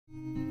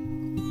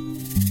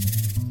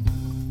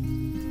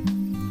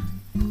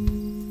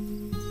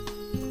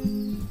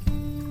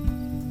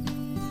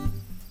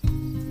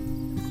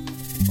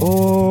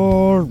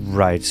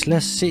Alright, lad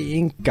os se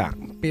en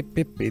gang.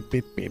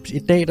 I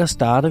dag der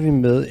starter vi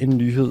med en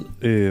nyhed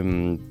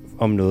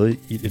om noget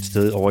et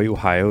sted over i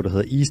Ohio, der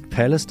hedder East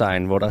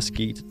Palestine, hvor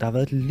der har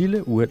været et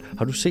lille uheld.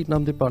 Har du set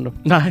noget om det, Bondo?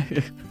 Nej,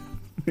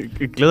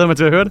 jeg glæder mig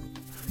til at høre det.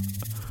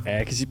 Ja,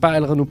 jeg kan sige bare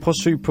allerede nu, prøv at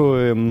søge på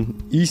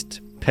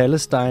East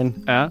Palestine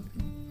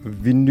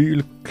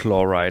vinyl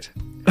chloride.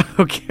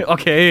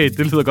 Okay,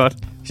 det lyder godt.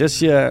 Så jeg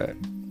siger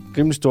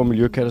rimelig stor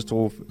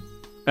miljøkatastrofe,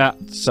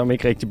 som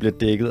ikke rigtig bliver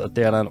dækket, og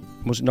det er der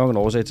måske nok en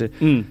årsag til.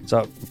 Så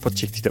prøv at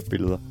tjekke de der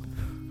billeder.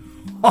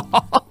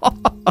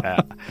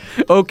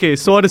 Okay,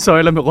 sorte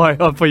søjler med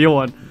røg op på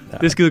jorden. Ja.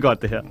 Det er skide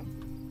godt, det her.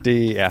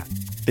 Det er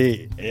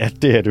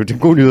det er en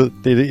god nyhed.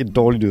 Det er en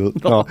dårlig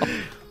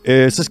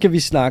nyhed. Så skal vi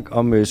snakke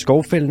om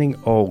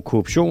skovfældning og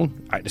korruption.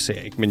 Nej, det ser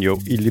jeg ikke, men jo.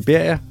 I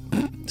Liberia,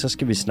 så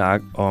skal vi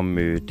snakke om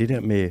det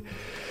der med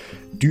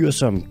dyr,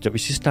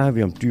 sidst snakkede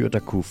vi om dyr, der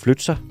kunne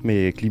flytte sig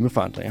med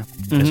klimaforandringer.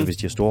 Altså hvis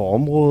de har store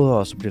områder,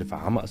 og så bliver det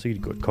varmere, så kan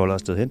de gå et koldere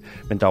sted hen.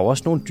 Men der er jo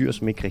også nogle dyr,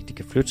 som ikke rigtig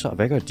kan flytte sig, og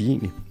hvad gør de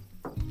egentlig?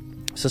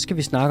 Så skal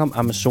vi snakke om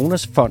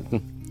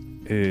Amazonasfonden.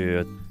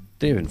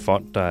 Det er jo en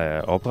fond, der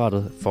er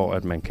oprettet for,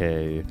 at man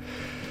kan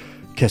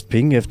kaste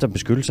penge efter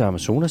beskyttelse af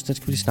Amazonas. Den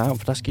skal vi lige snakke om,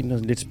 for der sker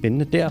noget lidt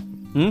spændende der.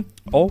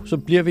 Og så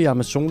bliver vi i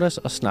Amazonas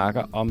og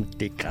snakker om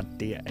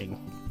degradering.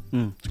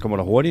 Så kommer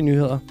der hurtige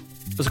nyheder.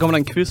 Og så kommer der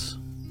en quiz.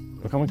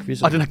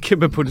 Og den har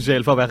kæmpe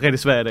potentiale for at være rigtig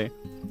svær i dag.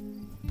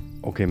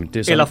 Okay, men det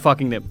er sådan... Eller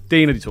fucking nem. Det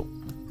er en af de to.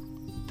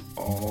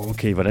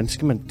 Okay, hvordan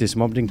skal man... Det er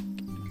som om det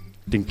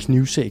er en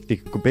knivsæg.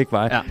 Det kan gå begge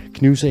veje. Ja.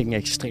 Knivsæggen er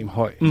ekstremt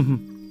høj. Det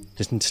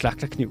er sådan en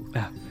slagterkniv.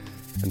 Ja.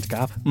 Den er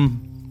skarp.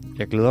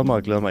 Jeg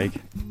glæder mig ikke.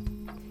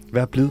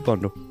 Vær blid,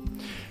 Bondo.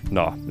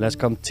 Nå, lad os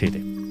komme til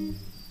det.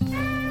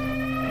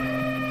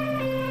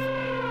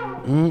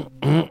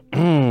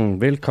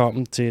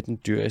 Velkommen til Den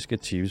Dyriske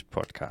Tives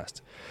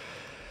podcast.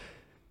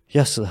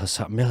 Jeg sidder her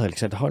sammen med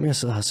Alexander Holm. Jeg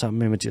sidder her sammen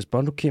med Mathias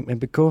Bondo, Kim,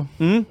 MBK.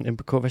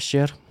 MBK, hvad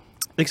shit?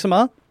 Ikke så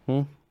meget.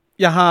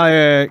 Jeg har,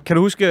 kan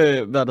du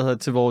huske, hvad der hedder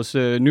til vores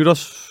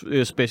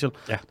nytårsspecial?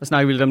 Ja. Der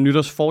snakker vi lidt om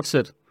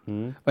nytårsfortsæt.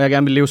 Og jeg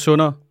gerne vil leve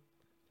sundere.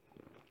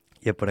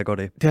 Ja, hvordan går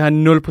det? Det har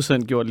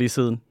jeg 0% gjort lige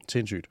siden.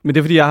 Sindssygt. Men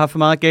det er, fordi jeg har for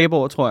meget gab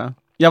over, tror jeg.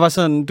 Jeg var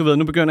sådan, du ved,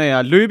 nu begynder jeg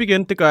at løbe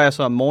igen. Det gør jeg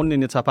så om morgenen,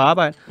 inden jeg tager på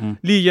arbejde.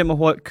 Lige hjem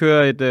og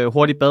køre et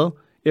hurtigt bad.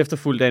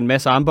 Efterfulgt af en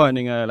masse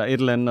armbøjninger eller et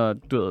eller andet, og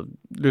du ved,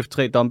 løfte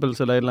 3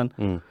 dumbbells eller et eller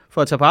andet.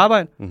 For at tage på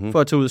arbejde, for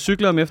at tage ud og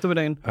cykle om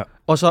eftermiddagen,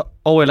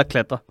 og eller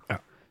klatre. Ja.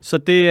 Så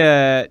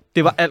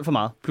det var alt for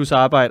meget, plus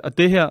arbejde. Og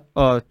det her,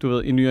 og du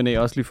ved, i ny og næ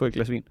også lige få et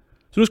glas vin.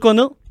 Så nu skruer jeg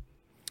ned.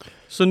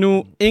 Så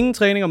nu ingen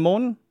træning om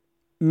morgenen,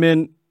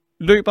 men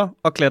løber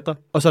og klatrer,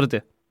 og så er det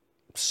det.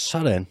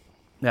 Sådan.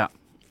 Ja.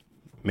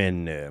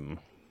 Men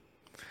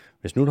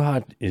hvis nu du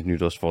har et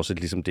nytårsforsæt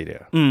ligesom det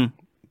der,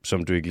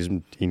 som du ikke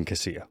ligesom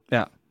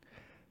inkasserer,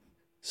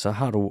 så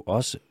har du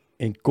også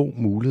en god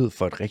mulighed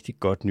for et rigtig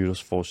godt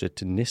nytårsforsæt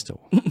til næste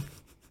år.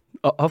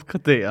 Og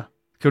opgradere.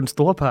 Køb den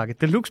store pakke.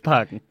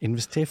 Deluxe-pakken.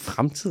 Investere i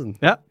fremtiden.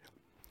 Ja.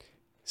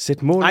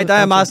 Sæt målet. Nej, der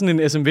er meget sådan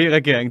en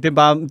SMV-regering. Det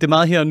er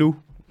meget her og nu.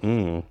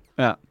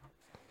 Ja.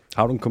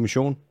 Har du en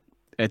kommission?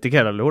 Ja, det kan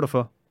jeg da love dig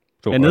for.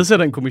 Jeg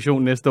nedsætter en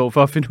kommission næste år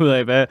for at finde ud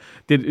af, hvad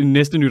det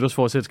næste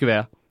nytårsforsæt skal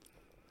være.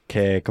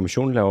 Kan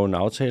kommissionen lave en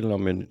aftale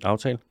om en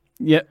aftale?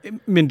 Ja,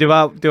 men det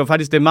var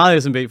faktisk det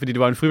meget SMV, fordi det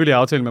var en frivillig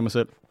aftale med mig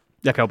selv.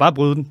 Jeg kan jo bare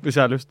bryde den, hvis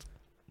jeg har lyst.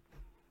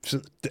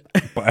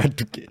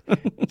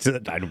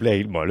 Nej, du bliver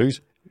helt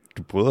målløs.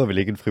 Du bryder vel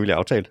ikke en frivillig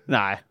aftale?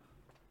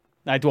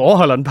 Nej, du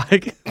overholder den bare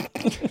ikke.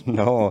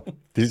 Nå,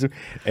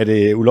 er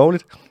det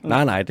ulovligt?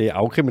 Nej, det er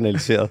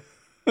afkriminaliseret.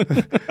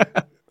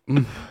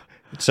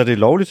 Så det er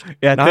lovligt?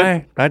 Ja,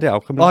 nej, det er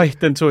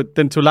afkriminaliseret.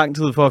 Den tog lang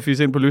tid for at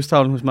fise ind på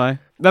lystavlen hos mig.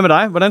 Hvad med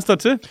dig? Hvordan står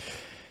det til?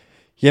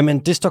 Jamen,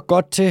 det står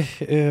godt til.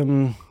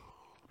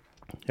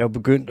 Jeg har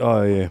begyndt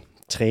at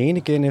træne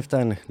igen efter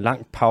en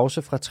lang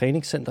pause fra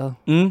træningscenteret.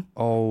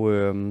 Og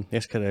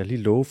jeg skal da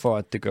lige love for,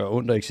 at det gør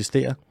ondt at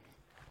eksistere.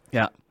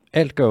 Ja.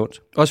 Alt gør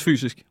ondt. Også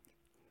fysisk?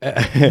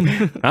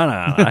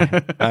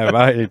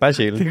 Nej, bare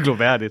sjælen. Det er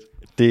gloværdigt.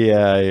 Det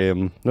er,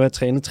 nu har jeg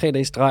trænet 3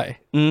 dage i streg.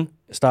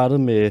 Startet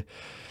med,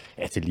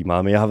 det er lige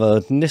meget, men jeg har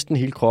været næsten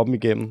hele kroppen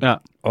igennem. Ja.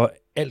 Og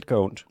alt gør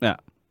ondt. Ja.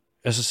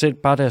 Altså selv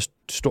bare da jeg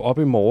stod op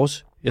i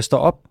morges, jeg står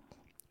op,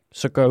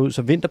 så går jeg ud,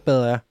 så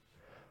vinterbader jeg.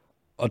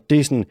 Og det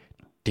er sådan,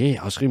 det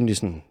er også rimelig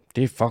sådan,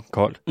 det er fucking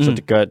koldt. Så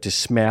det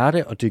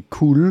smerte, og det er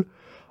kulde.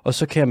 Og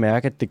så kan jeg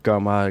mærke, at det gør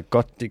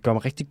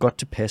mig rigtig godt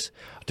tilpas.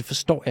 Og det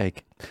forstår jeg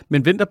ikke.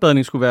 Men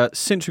vinterbadning skulle være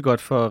sindssygt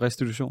godt for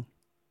restitution.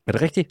 Er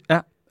det rigtigt? Ja,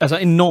 altså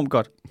enormt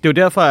godt. Det er jo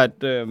derfor, at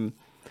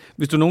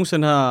hvis du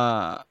nogensinde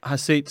har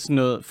set sådan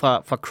noget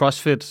fra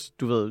CrossFit,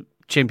 du ved,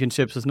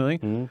 championships og sådan noget,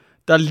 ikke?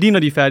 Der lige når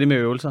de er færdige med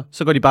øvelser,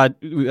 så går de bare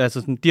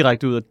sådan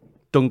direkte ud og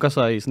dunker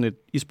sig i sådan et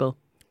isbad.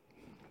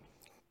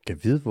 Jeg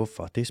ved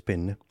hvorfor, det er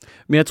spændende.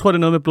 Men jeg tror, det er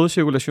noget med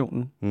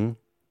blodcirkulationen.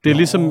 Det er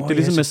ligesom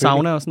med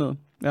sauna og sådan noget.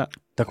 Ja.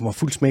 Der kommer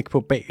fuld smæk på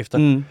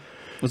bagefter.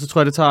 Og så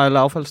tror jeg, det tager alle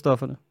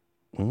affaldsstofferne.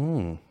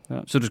 Ja.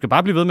 Så du skal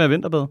bare blive ved med at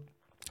vinterbade.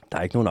 Der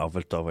er ikke nogen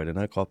affaldsstoffer i den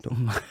her krop, du.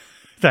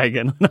 Der er ikke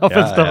andet end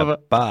affaldsstoffer. Jeg er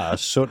bare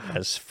sund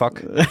as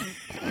fuck.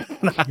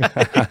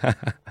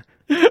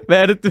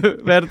 Hvad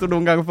er det, du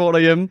nogle gange får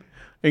derhjemme?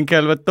 En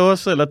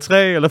calvados, eller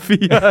 3, eller 4?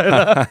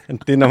 Eller?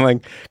 Det er, når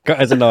man gør,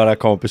 altså når der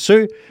kommer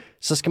besøg,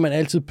 så skal man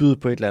altid byde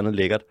på et eller andet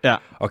lækkert. Ja.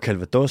 Og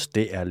calvados,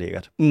 det er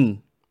lækkert. Mm.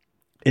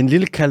 En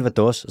lille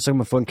calvados, så kan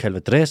man få en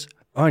calvadres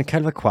og en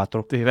calva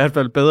quattro. Det er i hvert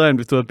fald bedre, end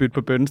hvis du havde byttet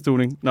på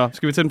bønnestuning. Nå,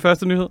 skal vi til den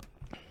første nyhed?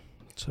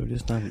 Så er vi lige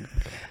snart.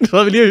 Så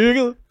havde vi lige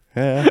hygget.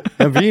 Ja,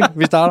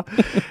 vi starter.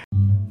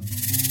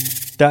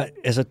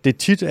 Det er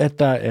tit, at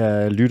der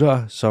er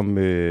lyttere, som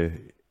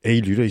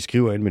I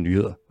skriver ind med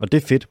nyheder. Og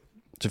det er fedt.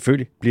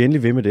 Selvfølgelig. Bliv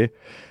endelig ved med det.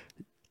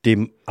 Det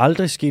er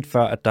aldrig sket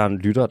før, at der er en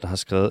lytter, der har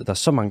skrevet. Der er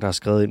så mange, der har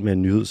skrevet ind med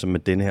en nyhed, som med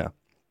denne her.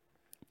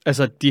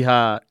 Altså, det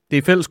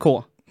er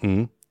fælleskor.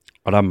 Mm.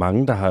 Og der er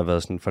mange, der har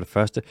været sådan, for det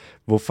første,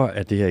 hvorfor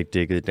er det her ikke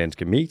dækket i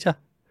danske medier?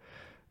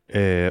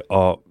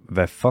 Og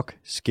hvad fuck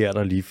sker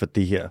der lige for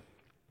det her?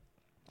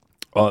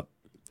 Og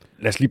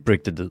lad os lige break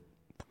det ned.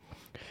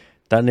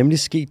 Der er nemlig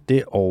sket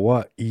det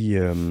over i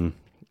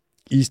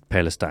East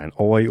Palestine,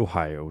 over i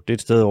Ohio. Det er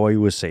et sted over i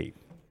USA.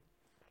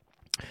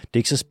 Det er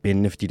ikke så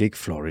spændende, fordi det er ikke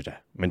Florida,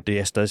 men det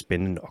er stadig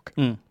spændende nok.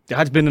 Mm. Det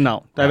har et spændende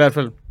navn. Der er i hvert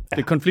fald det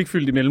er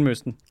konfliktfyldt i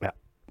Mellemøsten. Ja,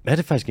 det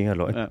er faktisk ikke engang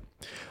løgn. Ja.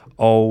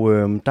 Og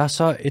der er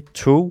så et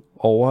tog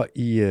over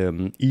i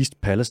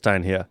East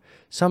Palestine her,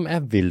 som er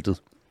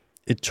væltet.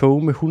 Et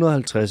tog med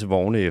 150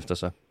 vogne efter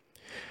sig.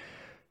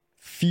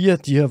 4 af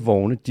de her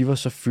vogne, de var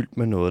så fyldt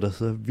med noget, der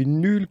hedder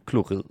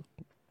vinylklorid.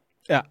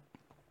 Ja,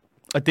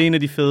 og det er en af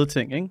de fede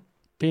ting, ikke?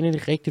 Det er en af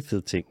de rigtig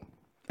fede ting.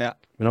 Ja.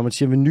 Men når man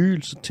siger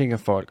vinyl, så tænker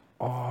folk,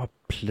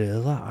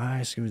 plader,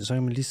 så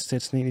kan man lige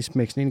sætte sådan en i,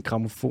 smække sådan en i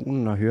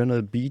gramofonen og høre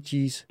noget Bee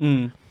Gees.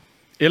 Mm.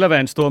 Eller være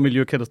en stor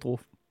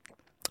miljøkatastrofe.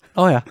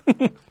 Ja.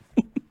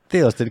 Det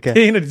er også det kan.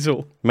 Det er en af de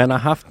to. Man har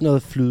haft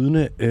noget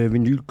flydende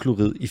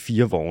vinylklorid i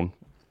 4 vogne.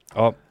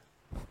 Og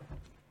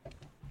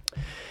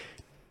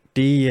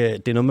det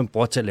er noget, man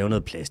bruger til at lave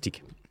noget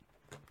plastik.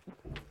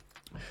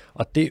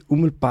 Og det er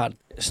umiddelbart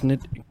sådan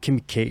et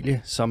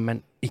kemikalie, som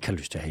man ikke har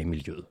lyst til at have i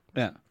miljøet.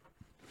 Ja.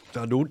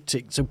 Der er nogle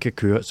ting, som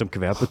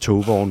kan være på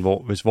togvognen,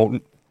 hvor hvis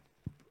vognen...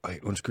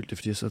 undskyld, det er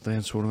fordi, jeg sidder der i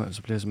en sodavand,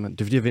 så bliver jeg simpelthen...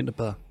 Det er fordi, jeg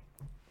venter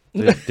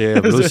det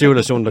er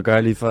blodcirkulationen, der gør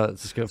jeg lige for...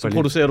 Så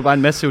producerer du bare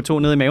en masse CO2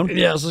 ned i maven?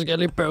 Ja, så skal jeg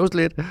lige bøvse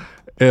lidt.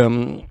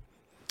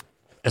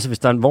 Altså, hvis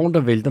der er en vogn, der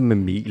vælter med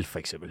mel, for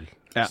eksempel.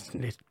 Ja.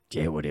 Lidt,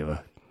 whatever.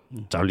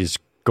 Så er lige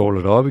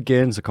skålet op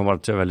igen, så kommer der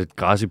til at være lidt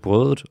græs i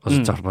brødet, og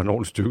så tager du bare en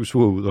ordentlig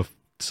støvsuger ud og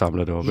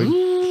samler det op, ikke?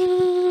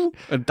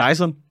 Er det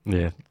Dyson?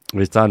 Ja.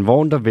 Hvis der er en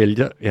vogn, der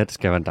vælger... Ja, det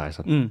skal være en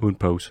Dyson. Uden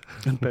pose.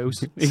 En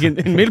pose. Ikke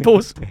en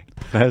melpose?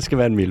 Nej, det skal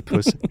være en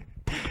melpose.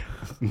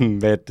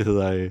 Hvad det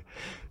hedder...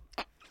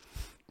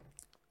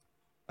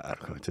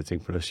 Du kommer til at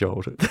tænke på noget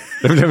sjovt.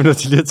 Det bliver vi nødt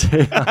til lige at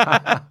tage.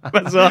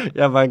 Hvad så?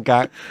 Jeg var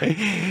engang,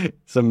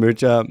 så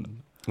mødte jeg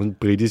en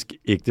britisk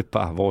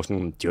ægtepar, hvor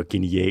sådan, de var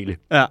geniale.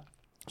 Ja.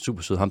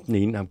 Super sød. Ham den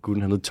ene, ham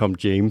gutten, han hed Tom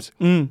James.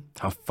 Han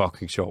var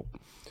fucking sjov.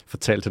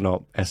 Fortalte han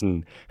om, at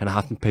sådan, han har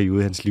haft en periode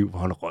i hans liv, hvor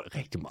han røg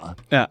rigtig meget.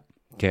 Ja.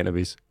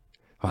 Cannabis.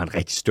 Og han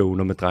rigtig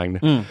stoner med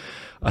drengene.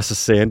 Og så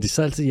sagde han, de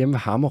sad altid hjemme med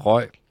ham og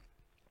røg.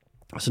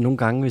 Og så nogle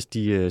gange, hvis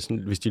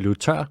de løb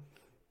tør,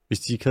 hvis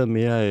de ikke havde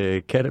mere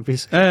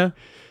cannabis,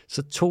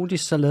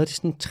 så lavede de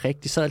sådan en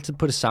trick. De sad altid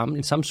på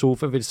den samme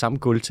sofa ved det samme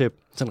gulvtæppe.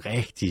 Sådan en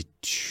rigtig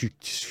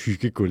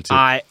hygge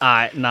gulvtæppe.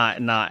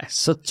 Nej.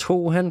 Så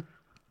tog han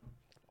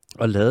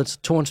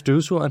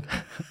støvsugeren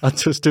og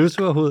tog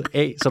støvsugerhovedet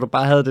af, så du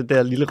bare havde det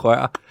der lille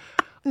rør.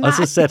 Nej. Og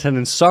så satte han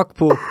en sok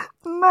på.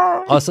 Nej.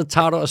 Og så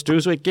tager du og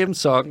støvsuger igennem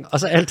sokken, og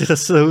så alt det, der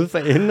sidder ude for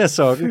enden af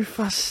sokken,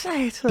 for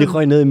satan. Det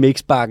røg ned i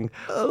mixbakken,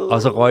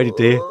 og så røg de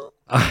det.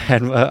 Og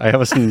jeg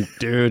var sådan,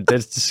 dude,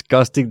 that's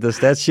disgusting, does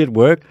that shit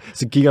work?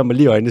 Så kigger han mig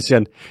lige i øjnene og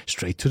siger,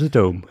 straight to the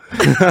dome.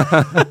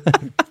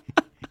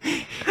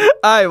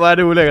 Ej, hvor er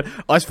det ulækkert.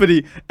 Også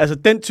fordi, altså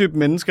den type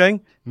mennesker, ikke?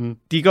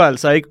 De går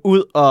altså ikke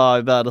ud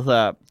og,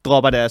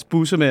 dropper deres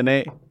bussemænd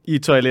af i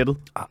toilettet.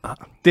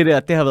 Det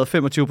har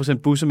været 25%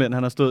 bussemænd,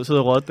 han har siddet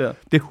og rådet der.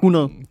 Det er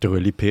 100. Det var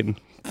lige pinden.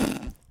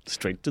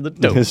 Straight to the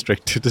dome.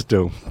 Straight to the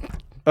dome.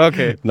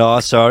 Okay.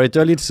 Nå, sorry, det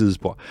var lige et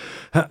sidespor.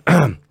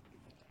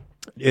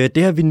 Det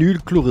her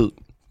vinylklorid,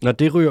 når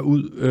det ryger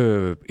ud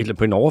eller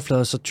på en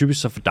overflade, så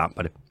typisk så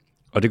fordamper det.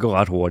 Og det går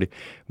ret hurtigt.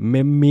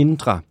 Med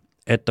mindre,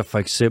 at der for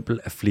eksempel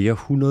er flere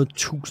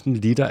 100.000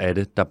 liter af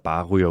det, der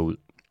bare ryger ud.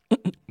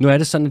 Nu er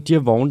det sådan, at de her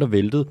vogne, der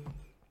væltede,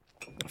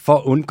 for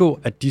at undgå,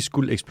 at de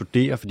skulle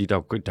eksplodere, fordi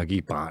der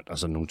gik brand og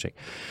sådan nogle ting,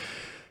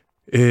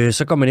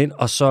 så går man ind,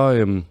 og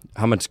så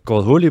har man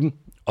skåret hul i dem,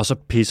 og så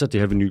pisser det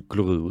her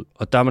vinylklorid ud.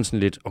 Og der er man sådan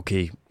lidt,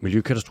 okay,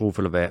 miljøkatastrofe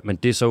eller hvad, men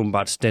det er så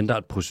åbenbart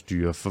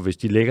standardprocedure, for hvis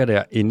de ligger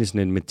der inde i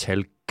sådan en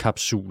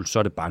metalkapsul, så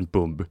er det bare en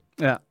bombe.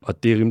 Ja.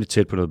 Og det er rimelig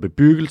tæt på noget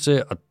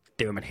bebyggelse, og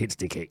det vil man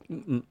helst ikke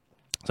have.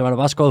 Så man har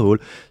bare skåret hul.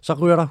 Så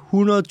ryger der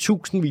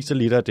 100.000 vis af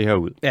liter af det her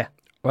ud. Ja.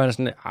 Og man er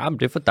sådan, men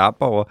det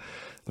fordamper over.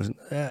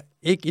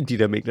 Ikke i de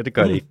der mængder, det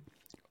gør det ikke.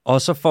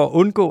 Og så for at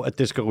undgå, at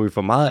det skal ryge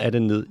for meget af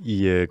det ned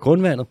i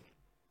grundvandet,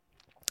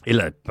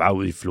 eller bare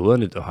ud i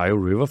floderne,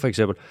 Ohio River for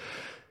eksempel,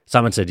 Så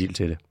har man sat ild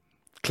til det.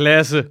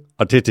 Klasse.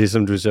 Og det er det,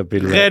 som du ser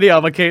billedet af. Rigtig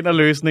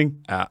amerikanerløsning.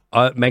 Ja,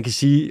 og man kan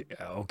sige,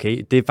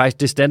 okay, det er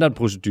faktisk det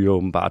standardprocedure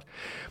åbenbart.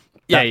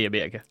 Ja, i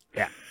Amerika.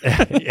 Ja.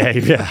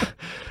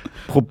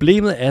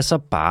 Problemet er så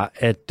bare,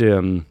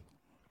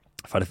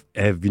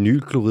 at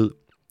vinylklorid,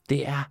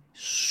 det er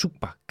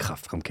super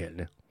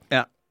kraftfremkaldende.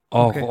 Ja.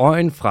 Og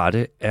røgen fra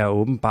det er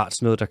åbenbart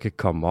sådan noget, der kan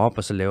komme op,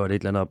 og så laver det et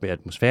eller andet op i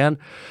atmosfæren.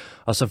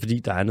 Og så fordi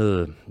der er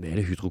noget, hvad er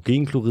det,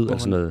 hydrogenklorid,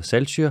 altså noget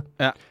saltsyre,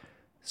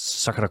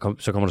 så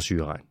kommer der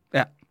syreregn.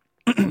 Ja.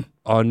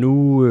 Og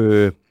nu...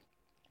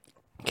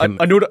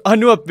 Og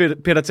nu har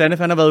Peter Tanef,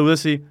 han har været ude at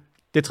sige,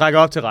 det trækker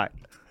op til regn.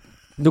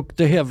 Nu,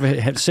 det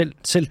her,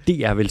 selv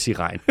DR vil sige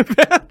regn.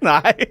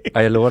 Nej.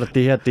 Og jeg lover dig,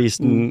 det her, det er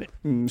sådan...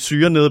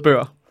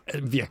 Syrenedbør.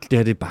 Virkelig, det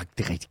her, det er bare,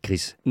 det er rigtig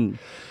gris.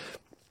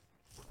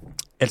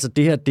 Altså,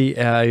 det her,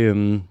 det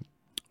er...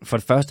 for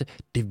det første,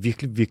 det er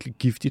virkelig, virkelig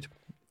giftigt.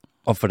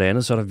 Og for det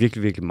andet, så er der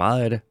virkelig, virkelig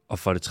meget af det. Og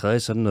for det tredje,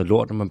 så er det noget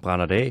lort, når man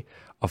brænder det af.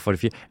 Og for det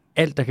fjerde,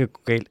 alt, der kan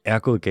gå galt, er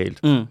gået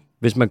galt.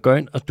 Hvis man går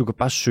ind, og du kan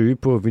bare søge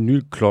på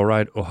vinyl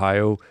chloride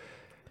Ohio,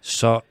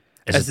 så...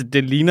 Altså,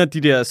 det ligner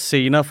de der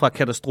scener fra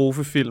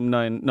katastrofefilm,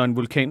 når en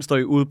vulkan står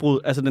i udbrud.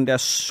 Altså, den der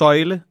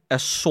søjle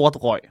af sort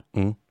røg.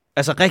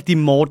 Altså, rigtig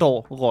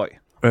Mordor-røg.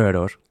 Det er det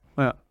også.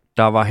 Ja.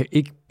 Der var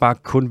ikke bare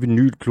kun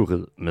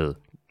vinylklorid med.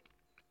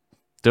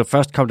 Det var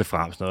først kom det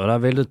frem sådan noget, og der er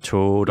væltet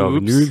tog, der var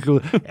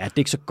vinylklorid. Ja, det er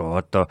ikke så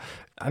godt, og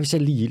vi ser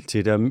lige ild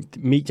til det, og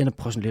medierne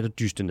prøver sådan lidt at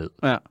dyste ned.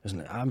 Ja.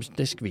 Sådan, men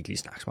det skal vi ikke lige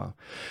snakke så meget.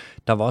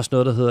 Der var også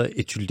noget, der hedder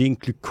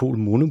etylenglykol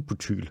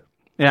monobutyl.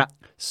 Ja.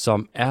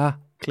 Som er...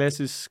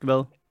 Klassisk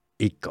hvad?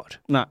 Ikke godt.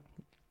 Nej.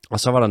 Og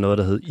så var der noget,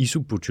 der hed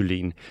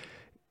isobutylen.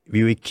 Vi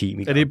er jo ikke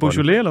kemikere. Er det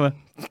Beaujolais, eller hvad?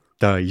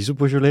 Der er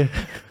isobutylen.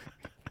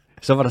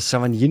 Så var der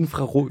Savagnin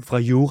fra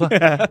Jura.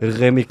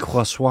 Rémy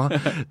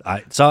Croissois.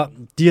 Nej, så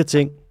de her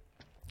ting,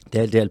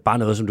 det er bare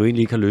noget, som du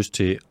egentlig ikke har lyst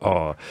til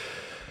at...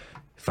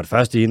 For det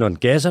første indånden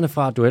gasserne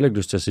fra, du har heller ikke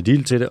lyst til at sætte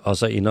ild til det, og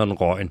så indånden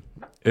røgen.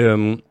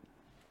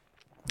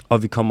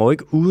 Og vi kommer jo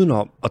ikke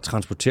udenom at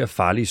transportere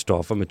farlige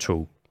stoffer med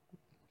tog.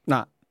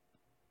 Nej.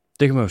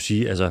 Det kan man jo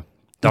sige, altså...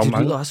 Det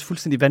lyder også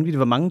fuldstændig vanvittigt.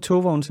 Hvor mange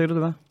togvogne sagde du,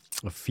 det var?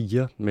 Og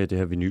 4 med det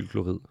her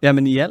vinylklorid. Ja,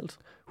 men i alt?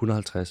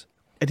 150.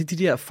 Er det de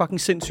der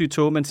fucking sindssyge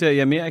tog, man ser i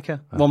Amerika?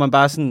 Ja. Hvor man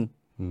bare sådan...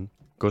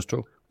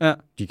 Godstog. Ja.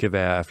 De kan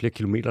være flere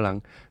kilometer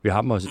lange. Vi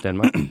har dem også i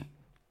Danmark.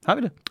 Har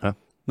vi det? Ja.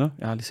 Nå,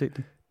 jeg har aldrig set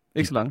det.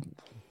 Ikke så langt.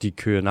 De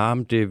kører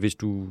nærmest det, hvis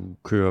du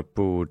kører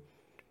på...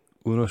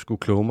 Uden at skulle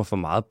kloge mig for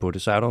meget på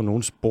det, så er der jo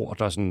nogle spor,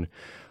 der er sådan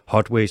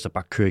hotways, der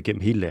bare kører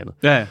igennem hele landet.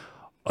 Ja.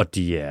 Og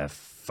de er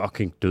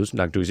fucking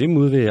dødslangt. Du kan se dem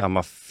ude ved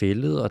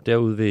Amagerfællet og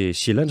derude ved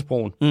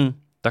Sjællandsbroen.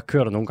 Der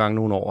kører der nogle gange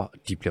nogen over.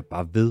 De bliver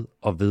bare ved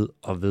og ved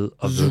og ved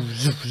og ved.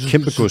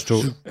 Kæmpe godstog.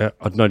 Ja,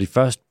 og når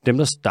dem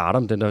der starter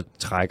dem, den der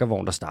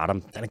trækkervogn, der starter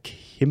dem, den er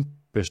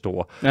kæmpe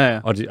stor. Ja.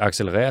 Og de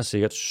accelererer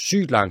sikkert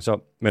sygt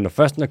langsomt. Men når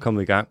først den er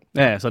kommet i gang...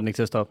 Ja, så er den ikke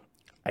til at stoppe.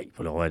 Ej,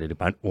 hvor lov er det. Det er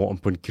bare en orm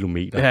på en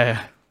kilometer. Ja.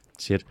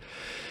 Shit.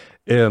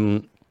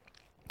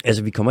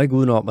 Altså, vi kommer ikke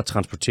udenom at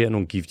transportere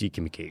nogle giftige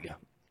kemikalier.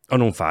 Og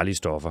nogle farlige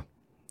stoffer.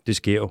 Det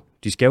sker jo.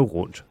 De skal jo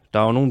rundt. Der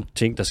er jo nogle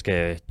ting, der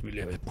skal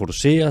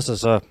produceres, og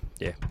så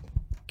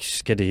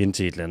skal det hen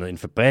til et eller andet, en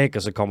fabrik,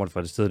 og så kommer det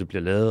fra det sted, det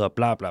bliver lavet, og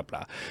bla bla bla.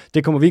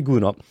 Det kommer vi ikke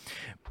udenom.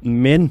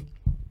 Men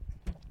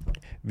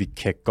vi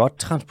kan godt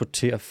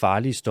transportere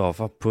farlige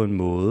stoffer på en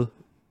måde,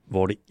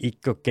 hvor det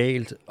ikke går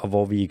galt, og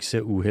hvor vi ikke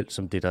ser uheld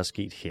som det, der er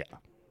sket her.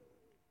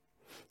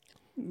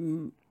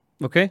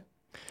 Okay.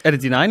 Er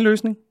det din egen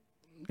løsning?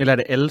 Eller er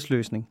det alles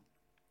løsning?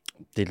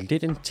 Det er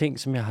lidt en ting,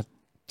 som jeg har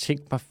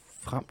tænkt mig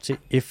frem til,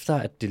 efter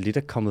at det lidt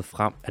er kommet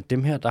frem, at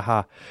dem her, der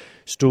har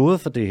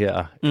stået for det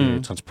her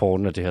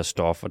transporten af det her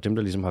stof, og dem,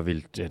 der ligesom har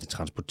vildt det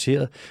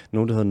transporteret,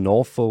 nogen, der hedder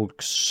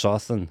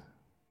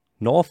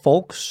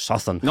Norfolk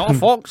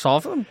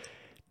Southern.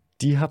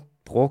 De har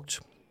brugt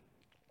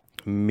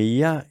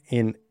mere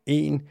end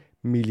 $1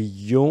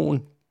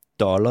 million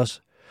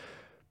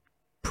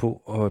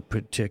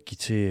til at give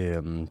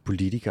til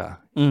politikere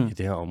i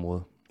det her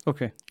område.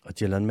 Okay. Og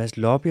de har lavet en masse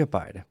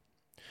lobbyarbejde.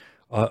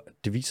 Og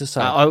det viser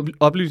sig... Og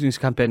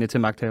oplysningskampagne til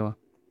magthavere.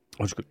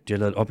 Undskyld, de har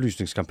lavet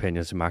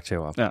oplysningskampagner til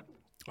magthavere. Ja.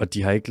 Og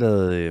de har ikke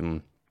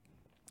lavet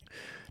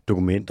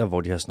dokumenter,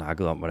 hvor de har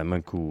snakket om,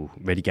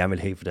 hvad de gerne vil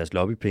have for deres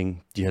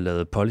lobbypenge. De har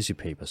lavet policy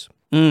papers.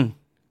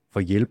 For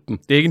at hjælpe dem.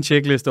 Det er ikke en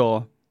checkliste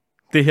over.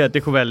 Det her,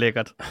 det kunne være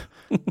lækkert.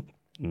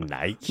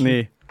 Nej.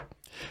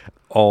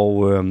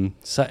 Og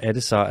så er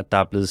det så, at der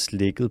er blevet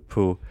slækket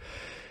på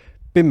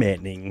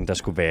bemandingen, der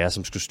skulle være,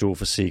 som skulle stå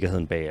for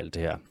sikkerheden bag alt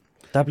det her.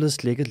 Der er blevet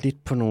slækket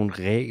lidt på nogle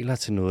regler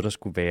til noget, der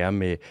skulle være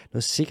med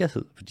noget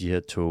sikkerhed på de her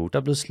tog. Der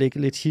er blevet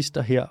slækket lidt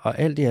hister her, og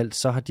alt i alt,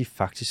 så har de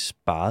faktisk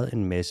sparet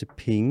en masse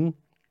penge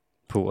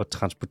på at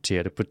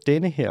transportere det på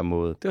denne her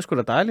måde. Det er sgu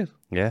da dejligt.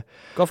 Ja.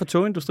 Godt for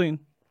togindustrien.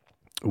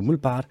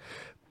 Umiddelbart.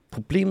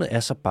 Problemet er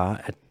så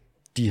bare, at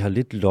de har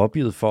lidt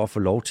lobbyet for at få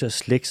lov til at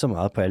slække så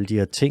meget på alle de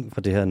her ting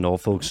fra det her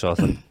Norfolk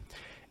Southern,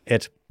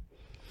 at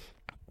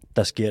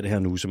der sker det her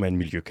nu, som er en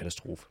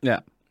miljøkatastrofe. Ja.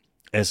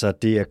 Altså,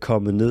 det er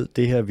kommet ned,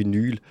 det her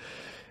vinyl,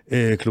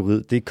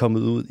 klorid, det er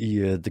kommet ud i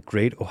The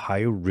Great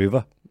Ohio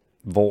River,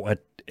 hvor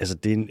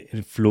det er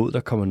en flod, der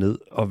kommer ned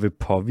og vil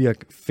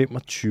påvirke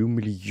 25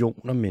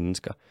 millioner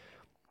mennesker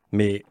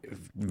med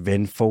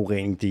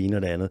vandforurening, det ene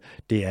og det andet.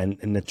 Det er en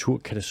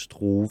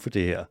naturkatastrofe,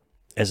 det her.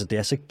 Altså, det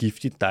er så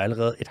giftigt. Der er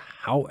allerede et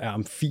hav af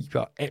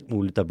amfibier og alt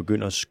muligt, der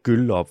begynder at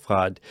skylle op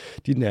fra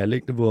de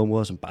nærliggende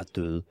vådområder, som bare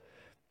døde.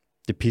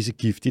 Det er pisse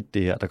giftigt,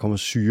 det her. Der kommer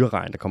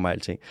syreregn, der kommer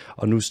alting.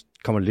 Og nu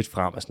kommer det lidt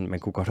frem, at man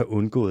kunne godt have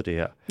undgået det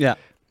her. Ja.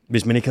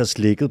 Hvis man ikke havde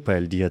slikket på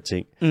alle de her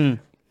ting,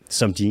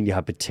 som de egentlig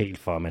har betalt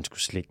for, at man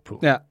skulle slikke på.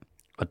 Ja.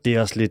 Og det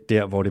er også lidt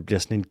der, hvor det bliver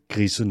sådan en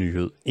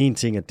grisenyhed. En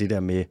ting er det der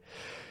med...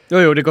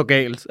 Jo, det går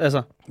galt.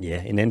 Altså.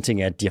 Ja, en anden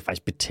ting er, at de har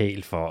faktisk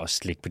betalt for at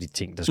slikke på de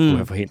ting, der skulle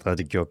have forhindret, at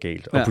det gjorde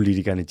galt. Og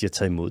politikerne, de har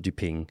taget imod de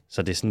penge.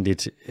 Så det er sådan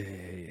lidt...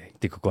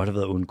 det kunne godt have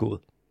været undgået.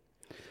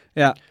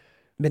 Ja,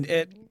 men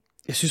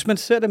jeg synes, man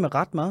ser det med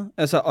ret meget.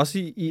 Altså også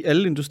i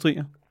alle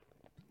industrier.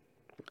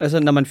 Altså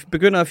når man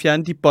begynder at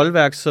fjerne de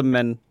bolværk, som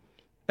man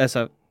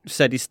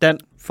sat i stand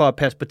for at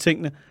passe på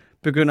tingene,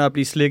 begynder at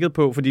blive slikket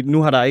på, fordi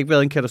nu har der ikke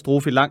været en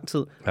katastrofe i lang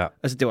tid. Ja.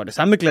 Altså det var det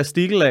samme med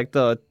Glass-Steagall Act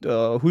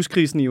og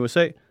huskrisen i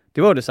USA.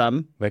 Det var jo det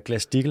samme. Hvad er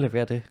Glass-Steagall?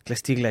 Hvad er det?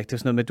 Glass-Steagall Act, det er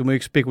sådan noget med, at du må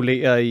ikke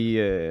spekulere i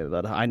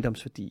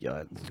ejendomsværdier og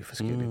alt muligt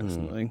forskelligt og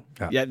sådan noget. Ikke?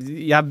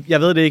 Ja.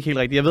 Jeg ved det ikke helt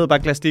rigtigt. Jeg ved bare,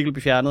 at Glass-Steagall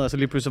blev fjernet, og så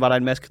lige pludselig var der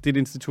en masse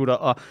kreditinstitutter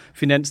og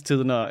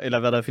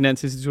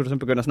finansinstitutter, som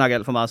begynder at snakke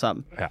alt for meget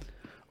sammen. Ja.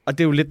 Og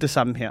det er jo lidt det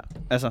samme her.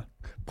 Altså.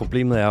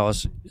 Problemet er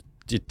også,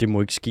 det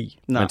må ikke ske.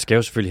 Nej. Man skal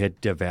jo selvfølgelig have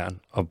det der værn.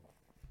 Og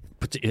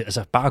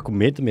bare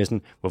argumentet med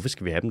sådan, hvorfor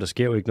skal vi have dem? Der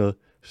sker jo ikke noget.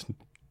 Sådan,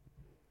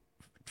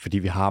 fordi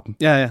vi har dem.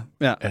 Ja.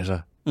 Altså...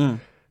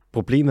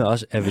 Problemet er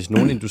også, at hvis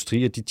nogle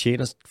industrier, de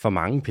tjener for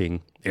mange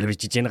penge, eller hvis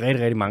de tjener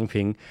rigtig, rigtig mange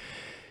penge,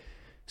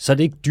 så er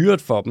det ikke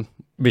dyrt for dem,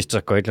 hvis der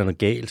går et eller andet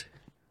galt.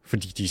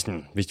 Fordi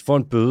hvis de får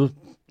en bøde,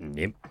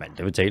 nemt,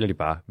 det betaler de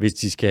bare. Hvis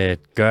de skal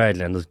gøre et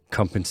eller andet,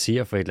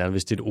 kompensere for et eller andet,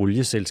 hvis det er et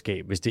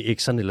olieselskab, hvis det er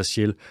Exxon eller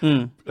Shell,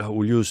 der har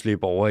olieudslip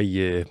over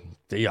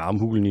i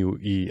armhulen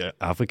i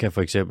Afrika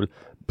for eksempel,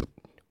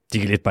 de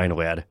kan lidt bare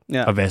ignorere det.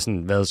 Ja. Og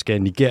hvad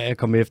skal Nigeria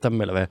komme efter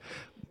dem, eller hvad?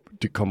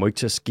 Det kommer ikke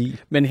til at ske.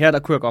 Men her, der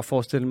kunne jeg godt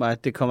forestille mig,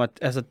 at det kommer,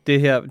 altså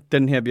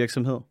den her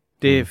virksomhed,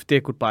 det er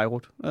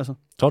Goodbye-rut. Altså.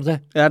 Tror du det?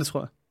 Ja, det tror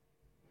jeg.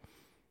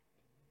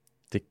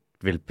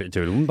 Det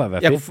vil umiddelbart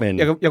være fedt, men...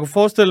 Jeg kunne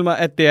forestille mig,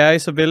 at det er i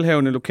så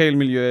velhavende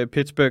lokalmiljø i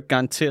Pittsburgh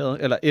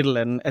garanteret, eller et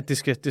eller andet, at det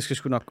skal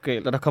sgu nok gå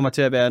galt, og der kommer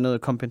til at være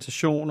noget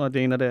kompensation, og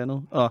det ene og det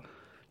andet, og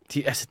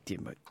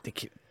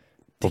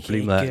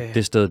Problemet er,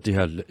 det sted, de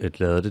har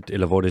lavet det,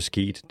 eller hvor det er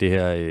sket, det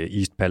her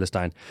East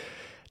Palestine,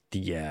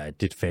 det er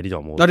et fattigt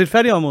område. Nå, det er et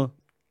fattigt område?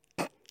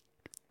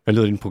 Hvad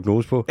lyder din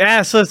prognose på?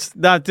 Ja,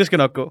 det skal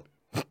nok gå.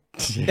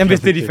 Jamen, hvis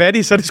det er de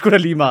fattige, så er det sgu da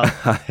lige meget.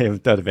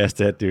 Det er det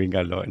værste, at det er jo ikke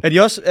engang løgn.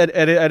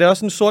 Er det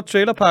også en sort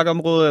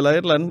trailerpark-område eller et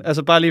eller andet?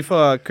 Altså bare lige for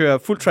at køre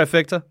fuld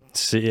trifecta?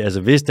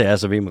 Hvis det er,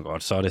 så ved man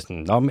godt, så er det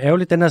sådan, men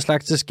ærgerligt, den her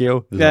slags til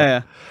skæv.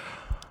 Ja.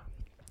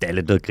 Det er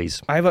lidt noget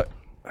gris. Ej,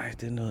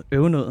 det er noget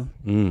øvenød.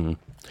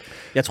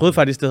 Jeg troede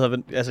faktisk, det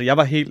havde... Altså, jeg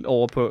var helt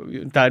over på...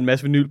 Der er en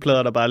masse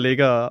vinylplader, der bare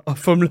ligger og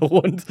fumler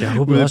rundt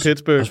ude i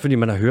Pittsburgh. Også fordi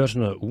man har hørt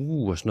sådan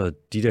noget... og sådan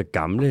noget... De der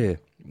gamle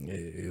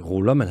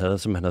ruller, man havde,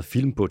 som man havde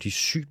film på, de er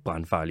sygt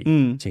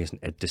brandfarlige. Jeg tænker sådan,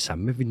 er det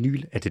samme med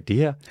vinyl? Er det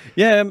her?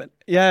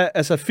 Ja,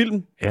 altså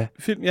film. Ja.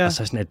 Film, ja. Og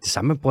så sådan, at det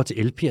samme, man bruger til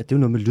LP'er, det er jo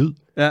noget med lyd.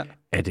 Ja.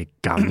 Er det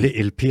gamle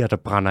LP'er, der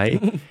brænder af?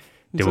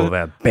 Det må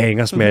være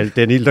bangersmalt,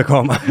 den ild, der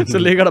kommer. Så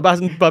ligger der bare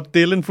sådan Bob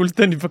Dylan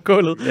fuldstændig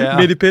forgulvet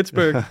midt i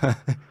Pittsburgh.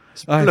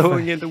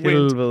 Blowing in the wind.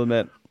 Helvede,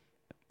 mand.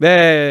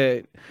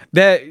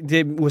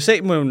 USA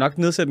må jo nok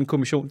nedsætte en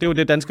kommission. Det er jo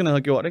det, danskerne har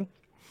gjort, ikke?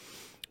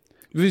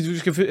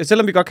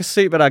 Selvom vi godt kan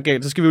se, hvad der er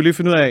galt, så skal vi jo lige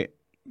finde ud af,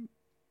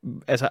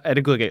 altså, er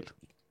det gået galt?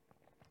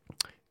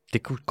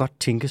 Det kunne godt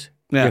tænkes.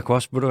 Ja. Jeg kunne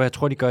også, ved du hvad jeg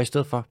tror, de gør i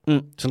stedet for?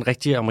 Sådan en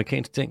rigtig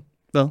amerikansk ting.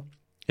 Hvad?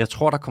 Jeg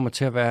tror, der kommer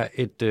til at være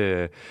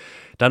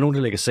der er nogen,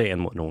 der lægger sagen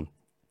mod nogen.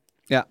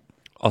 Ja.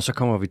 Og så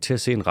kommer vi til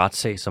at se en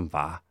retssag, som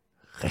varer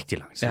rigtig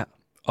lang tid. Ja.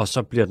 Og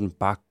så bliver den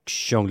bare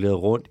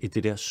jongleret rundt i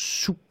det der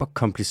super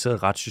komplicerede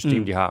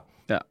retssystem, de har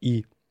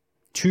i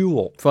 20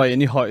 år. For at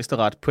ende i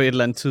højesteret på et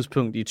eller andet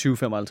tidspunkt i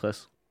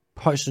 2055.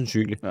 Højst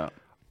sandsynligt. Ja.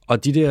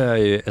 Og det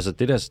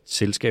der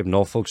selskab,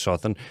 Norfolk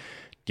Southern,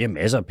 de har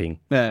masser af penge.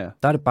 Ja.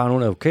 Der er det bare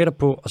nogle advokater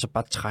på, og så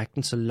bare trække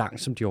den så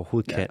langt, som de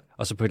overhovedet kan.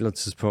 Og så på et eller andet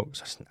tidspunkt,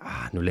 så er det sådan,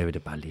 nu lader vi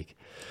det bare ligge.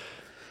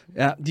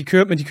 Ja, de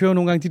kører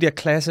nogle gange de der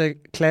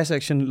class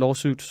action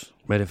lawsuits.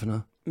 Hvad er det for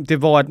noget? Det er,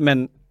 hvor at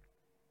man,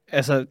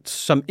 altså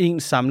som en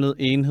samlet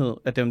enhed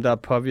af dem, der er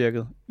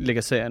påvirket,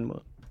 lægger sagen mod.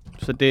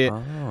 Så det,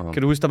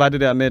 kan du huske, der var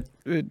det der med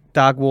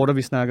Dark Water,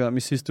 vi snakkede om i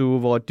sidste uge,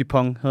 hvor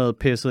DuPont havde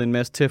pisset en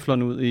masse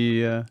teflon ud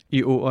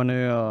i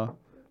åerne og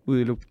ud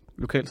i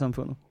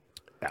lokalsamfundet?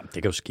 Ja, det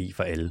kan jo ske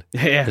for alle. Ja,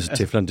 altså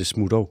teflon, det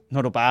smutter jo.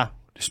 Når du bare...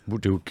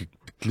 Det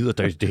glider,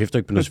 det hæfter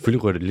ikke på noget,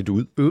 selvfølgelig rører det lidt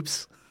ud.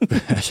 Ups.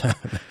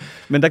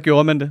 Men der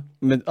gjorde man det.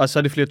 Og så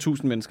er det flere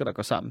tusind mennesker, der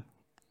går sammen.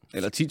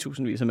 eller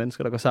 10.000 vis af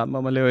mennesker, der går sammen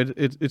om at lave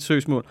et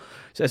søgsmål.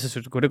 Så altså,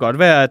 så kunne det godt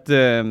være,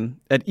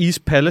 at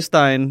East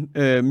Palestine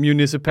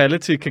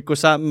Municipality kan gå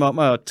sammen om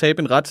at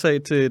tabe en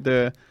retssag til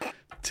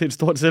et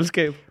stort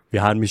selskab. Vi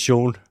har en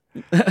mission.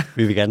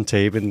 Vi vil gerne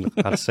tabe en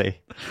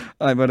retssag.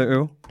 Ej, hvor er det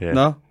øv. Ja.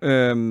 Nå,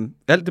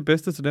 alt det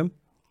bedste til dem.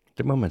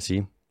 Det må man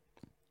sige.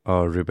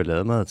 Og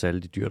rebelademad til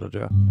alle de dyr, der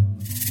dør.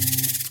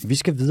 Vi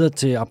skal videre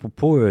til,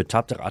 apropos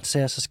tabte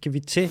retssager, så skal vi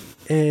til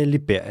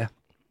Liberia.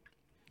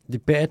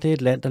 Liberia, det er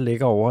et land, der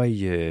ligger over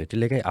det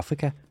ligger i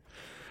Afrika.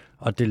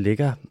 Og det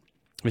ligger,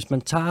 hvis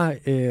man tager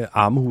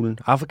armhulen,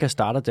 Afrika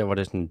starter der, hvor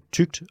det er sådan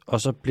tykt,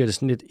 og så bliver det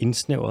sådan lidt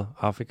indsnævret,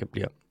 Afrika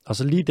bliver. Og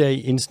så lige der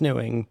i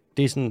indsnævringen,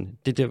 det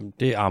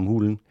er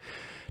armhulen.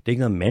 Det er ikke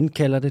noget, man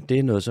kalder det, det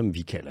er noget, som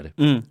vi kalder det.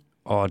 Mm.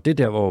 Og det er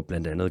der, hvor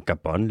blandt andet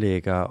Gabon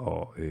ligger,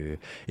 og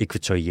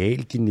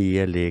Ækvatorial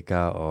Guinea ligger,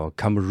 og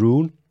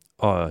Cameroon.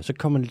 Og så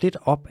kommer man lidt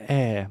op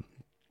af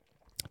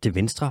det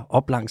venstre,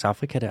 op langs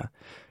Afrika der.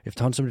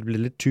 Efterhånden som det bliver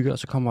lidt tykkere,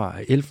 så kommer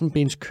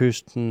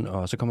Elfenbenskysten,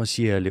 og så kommer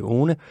Sierra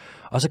Leone,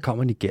 og så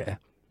kommer Nigeria.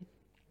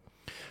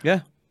 Ja. Er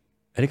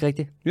det ikke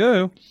rigtigt?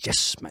 Jo.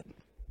 Yes, mand.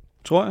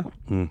 Tror jeg.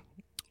 Mm.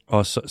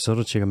 Og så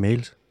du tjekker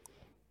mails?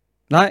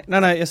 Nej.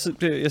 Jeg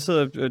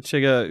sidder og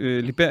tjekker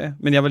Liberia,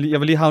 men jeg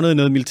var lige havnet i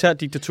noget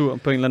militærdiktatur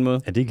på en eller anden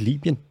måde. Er det ikke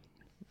Libyen?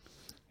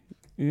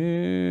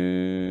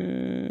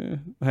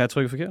 Har jeg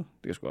trykket forkert?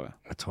 Det kan sgu være.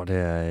 Jeg tror, det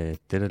er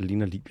det, der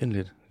ligner Libyen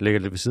lidt. Ligger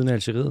det ved siden af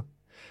Algeriet?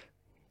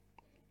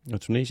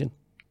 Og Tunesien?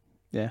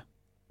 Ja.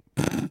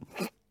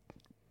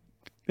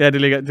 Ja,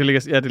 det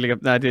ligger.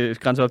 Nej, det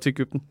grænser op til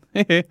Egypten.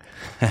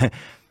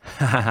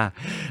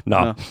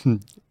 Nå.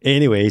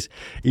 Anyways.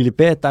 I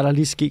Liberia, der er der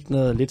lige sket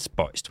noget lidt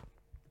spøjst.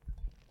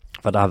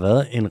 For der har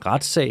været en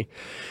retssag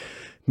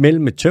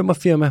mellem et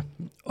tømmerfirma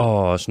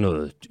og sådan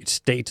noget, et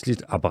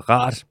statsligt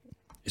apparat,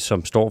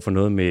 som står for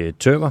noget med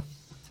tømmer.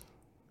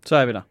 Så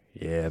er vi der.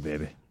 Yeah,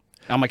 baby.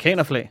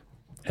 Amerikanerflag.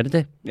 Er det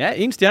det? Ja,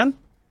 en stjerne.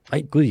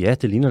 Ej, gud ja,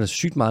 det ligner da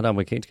sygt meget det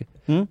amerikanske.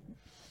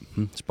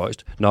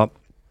 Spøjst. Nå.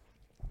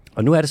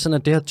 Og nu er det sådan,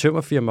 at det her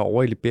tømmerfirma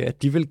over i Liberia,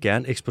 de vil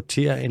gerne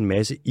eksportere en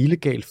masse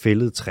illegalt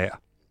fældede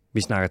træer.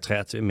 Vi snakker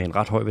træer med en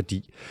ret høj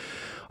værdi.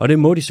 Og det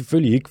må de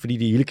selvfølgelig ikke, fordi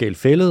de er illegalt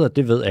fældede, og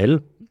det ved alle.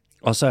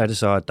 Og så er det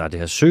så, at der er det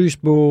her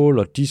søgsmål,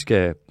 og de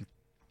skal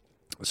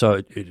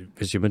så,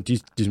 hvad siger man, de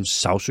er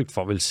sagsøgt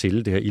for at vil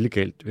sælge det her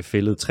illegalt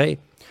fældede træ.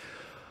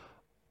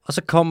 Og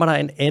så kommer der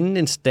en anden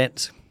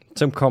instans,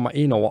 som kommer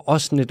ind over,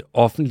 også sådan et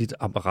offentligt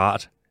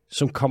apparat,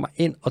 som kommer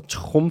ind og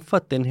trumfer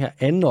den her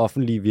anden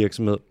offentlige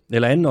virksomhed,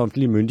 eller anden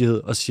offentlige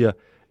myndighed, og siger,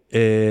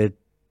 det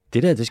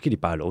der, det skal de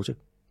bare have lov til.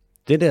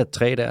 Det der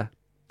træ der,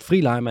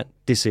 fri lejemand,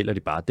 det sælger de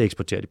bare, det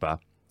eksporterer de bare.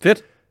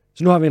 Fedt.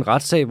 Så nu har vi en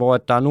retssag, hvor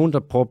der er nogen,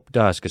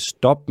 der skal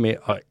stoppe med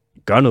at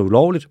gøre noget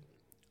ulovligt,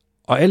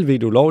 og alle ved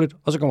det ulovligt,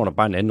 og så kommer der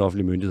bare en anden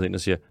offentlig myndighed ind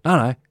og siger,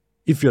 nej,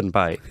 I fyrer den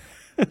bare af.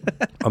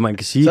 Og man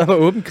kan sige... Så var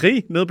åben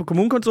krig nede på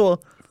kommunekontoret.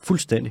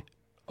 Fuldstændig.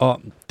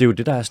 Og det er jo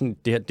det, der er sådan,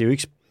 det er jo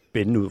ikke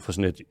spændende ud fra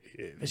sådan et,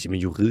 hvad siger man,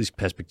 juridisk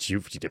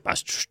perspektiv, fordi det er bare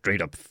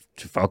straight up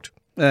to fucked.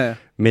 Ja.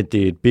 Men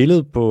det er et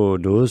billede på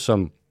noget,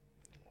 som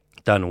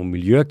der er nogle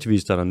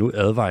miljøaktivister, der nu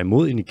advarer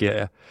imod i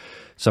Nigeria,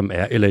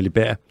 eller i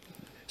Liberia,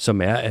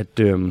 som er, at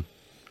det er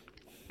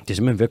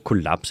simpelthen ved at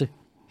kollapse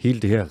hele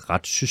det her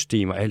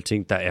retssystem og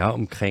alting, der er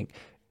omkring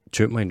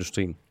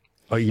tømmerindustrien.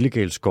 Og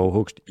illegal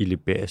skovhugst i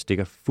Liberia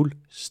stikker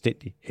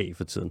fuldstændig af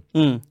for tiden.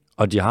 Mm.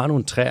 Og de har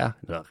nogle træer,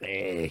 noget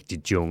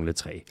rigtig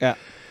jungletræ, Ja.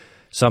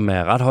 som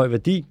er ret høj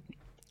værdi,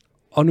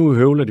 og nu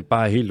høvler de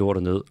bare helt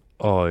lortet ned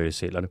og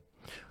sælger det.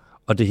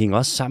 Og det hænger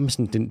også sammen med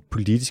sådan den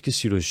politiske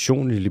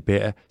situation i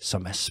Liberia,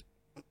 som er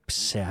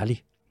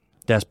særlig.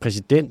 Deres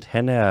præsident,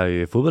 han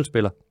er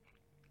fodboldspiller,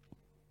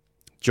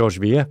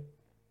 George Weah,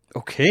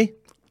 Okay.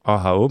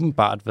 og har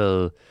åbenbart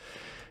været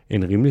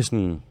en rimelig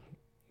sådan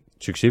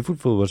succesfuld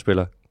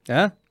fodboldspiller.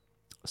 Ja.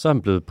 Så er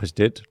han blevet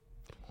præsident.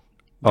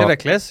 Det er da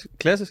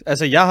klassisk.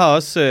 Altså, jeg har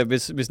også,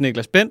 hvis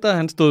Niklas Bender,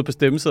 han stod på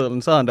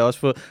stemmesedlen, så havde han da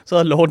også så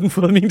havde Lorden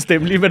fået min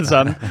stemme lige med det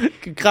samme.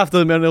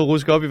 Kraftede med at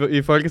ruske op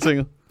i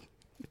Folketinget.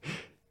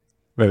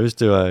 Hvad hvis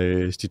det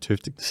var Stig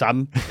Tøfting?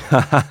 Samme.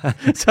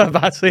 Så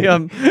bare se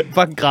ham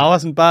fucking graver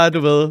sådan, bare, du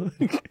ved.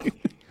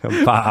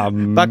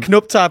 Bare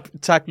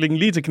knoptaklingen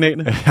lige til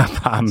knæene.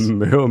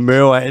 Bare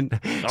møver ind,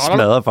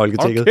 smadrer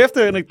Folketinget. Hold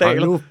kæft, Henrik Dahl.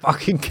 Hold nu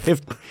fucking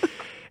kæft.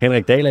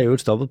 Henrik Dahl er jo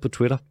stoppet på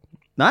Twitter.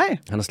 Nej.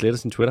 Han har slettet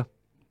sin Twitter.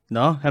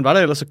 Nå, han var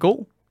da ellers så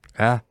god.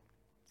 Ja.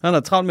 Han har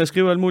travlt med at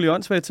skrive alle mulige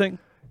åndssvage ting.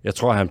 Jeg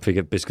tror, han fik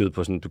et besked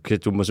på sådan,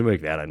 du må simpelthen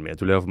ikke være derinde mere.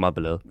 Du laver for meget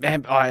ballade. Ja,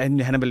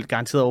 han er vel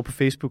garanteret over på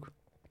Facebook.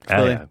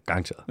 Ja,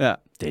 garanteret. Ja.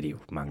 Det er det jo,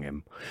 mange af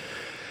dem.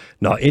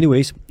 Nå,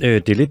 anyways.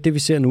 Det er lidt det, vi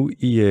ser nu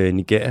i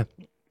Nigeria.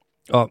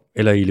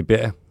 Eller i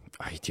Liberia.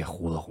 Ej, de har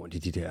roder rundt i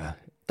de der...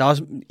 Der er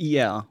også IR.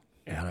 Ja,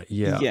 der er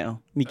IR.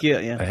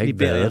 Nigeria. Jeg har ikke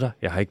været der.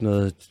 Jeg har ikke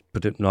noget på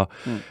den. Nå.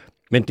 Mm.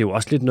 Men det er jo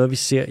også lidt noget, vi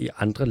ser i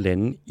andre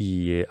lande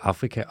i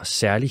Afrika, og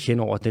særligt hen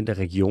over den der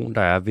region,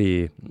 der er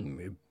ved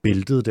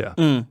bæltet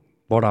der,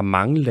 hvor der er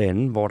mange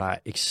lande, hvor der er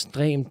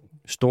ekstremt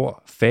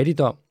stor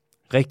fattigdom,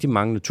 rigtig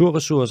mange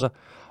naturressourcer,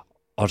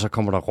 og så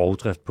kommer der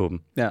rovdrift på dem.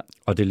 Ja.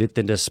 Og det er lidt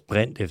den der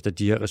sprint efter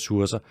de her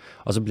ressourcer,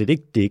 og så bliver det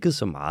ikke dækket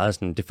så meget.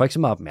 Sådan, det får ikke så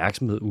meget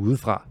opmærksomhed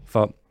udefra,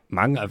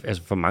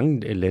 for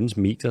mange landes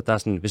medier, der er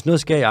sådan, hvis noget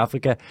sker i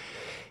Afrika,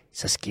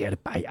 så sker det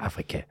bare i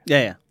Afrika.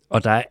 Ja.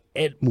 Og der er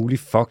alt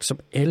muligt fuck, som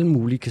alle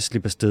mulige kan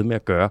slippe afsted med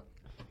at gøre.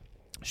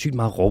 Sygt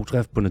meget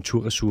rovdrift på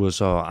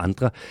naturressourcer og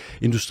andre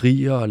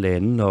industrier og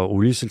lande og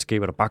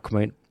olieselskaber, der bare kommer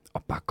ind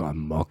og bare går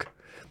amok.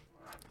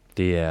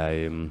 Det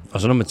er,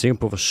 og så når man tænker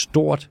på, hvor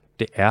stort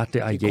det er, det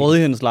areal.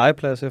 Grådighedens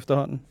legeplads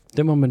efterhånden.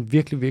 Det må man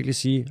virkelig, virkelig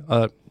sige.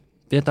 Og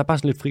ja, der er bare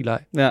sådan lidt fri leg.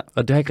 Ja.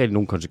 Og det har ikke rigtig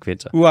nogen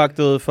konsekvenser.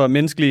 Uagtet for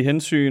menneskelige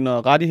hensyn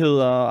og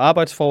rettigheder og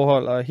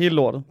arbejdsforhold og hele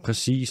lortet.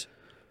 Præcis.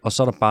 Og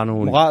så er der bare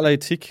nogle... Moral og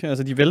etik.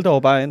 Altså, de vælter jo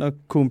bare ind og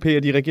korrumperer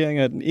de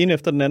regeringer den ene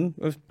efter den anden.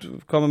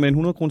 Kommer med en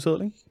 100 kroner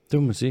seddel, ikke? Det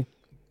må man sige.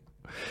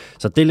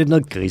 Så det er lidt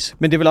noget gris.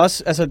 Men det er vel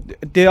også... Altså,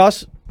 det er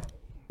også...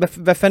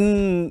 Hvad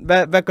fanden...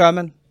 Hvad gør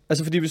man?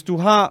 Altså, fordi hvis du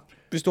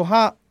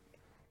har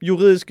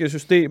juridiske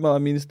systemer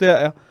og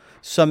ministerier,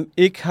 som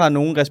ikke har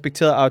nogen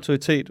respekteret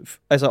autoritet,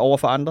 altså over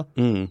for andre.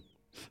 Mm.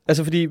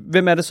 Altså, fordi,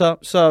 hvem er det så?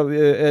 Så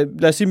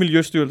lad os sige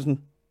Miljøstyrelsen,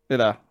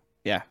 eller,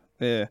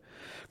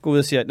 gå ud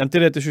og siger,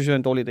 det synes jeg er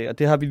en dårlig idé, og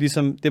det har vi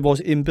ligesom, det er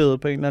vores embede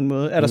på en eller anden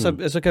måde. Er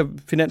der så kan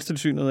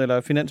Finanstilsynet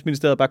eller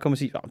Finansministeriet bare komme og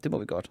sige, det må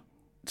vi godt.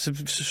 Så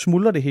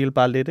smuldrer det hele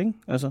bare lidt, ikke?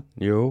 Altså.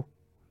 Jo.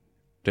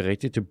 Det er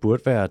rigtigt. Det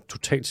burde være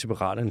totalt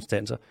separate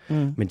instanser,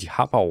 men de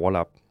har bare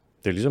overlap.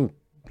 Det er ligesom,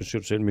 nu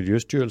siger du selv,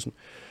 Miljøstyrelsen.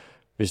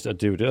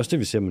 Og det er jo også det,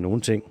 vi ser med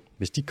nogle ting.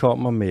 Hvis de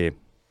kommer med,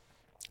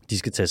 de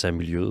skal tage sig af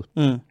miljøet.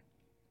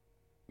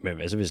 Men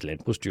hvad så hvis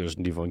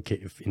Landbrugsstyrelsen de får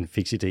en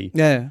fix idé?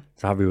 Ja.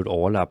 Så har vi jo et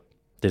overlap.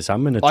 Det er det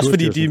samme med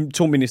Naturstyrelsen. Også fordi de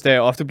to ministerier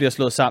ofte bliver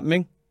slået sammen,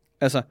 ikke?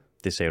 Altså.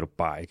 Det sagde du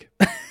bare ikke.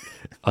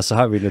 Og så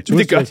har vi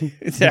Naturstyrelsen,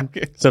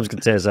 som skal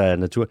tage sig af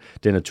natur.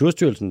 Det er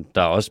Naturstyrelsen,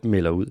 der også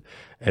melder ud,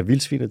 at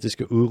vildsvinet, det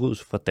skal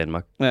udryddes fra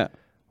Danmark. Ja.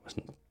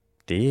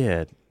 Det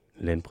er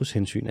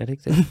landbrugshensyn, er det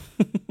ikke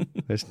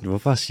det?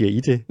 Hvorfor siger I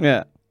det?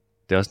 Ja.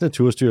 Det er også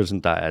Naturstyrelsen,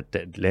 der er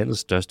landets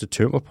største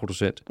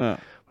tømmerproducent. Ja.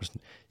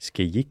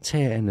 Skal I ikke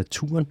tage af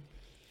naturen,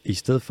 i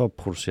stedet for at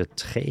producere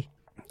træ?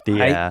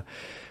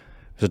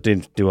 Så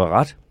det var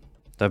ret.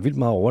 Der er vildt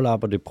meget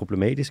overlap, og det er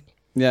problematisk.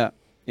 Ja.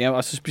 Ja,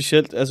 og så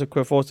specielt, altså kunne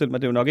jeg forestille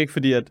mig, det er jo nok ikke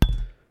fordi, at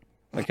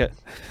man kan...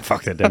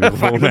 Fuck den der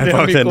mikrofon.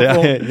 Fuck den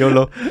der.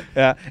 YOLO.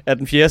 Ja, at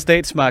den fjerde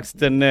statsmagt,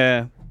 den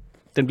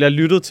bliver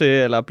lyttet til,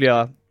 eller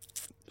bliver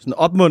sådan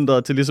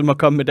opmuntret til ligesom at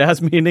komme med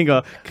deres meninger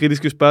og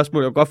kritiske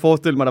spørgsmål. Jeg kunne godt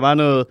forestille mig, at der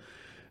var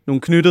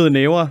nogle knyttede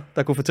næver,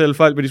 der kunne fortælle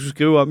folk, hvad de skulle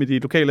skrive om i de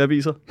lokale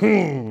aviser.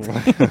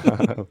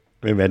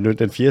 Men hvad nu?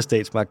 Den fjerde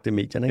statsmagt, det er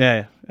medierne,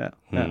 ikke?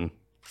 Ja.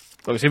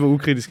 Og vi ser, hvor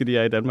ukritiske de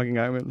er i Danmark en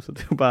gang imellem, så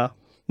det er jo bare...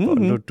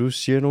 Når du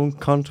siger nogle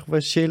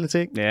kontroversielle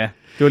ting. Ja,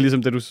 det var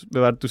ligesom det,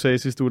 du sagde i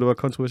sidste uge, der var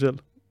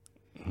kontroversielt.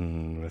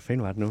 Hvad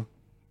fanden var det nu?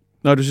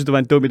 Nå, du synes, det var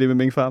en dum idé med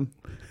minkfarmen.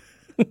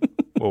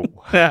 Wow.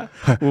 Ja,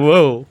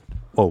 wow.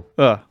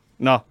 Ja.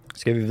 Nå.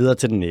 Skal vi videre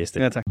til den næste?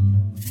 Ja, tak.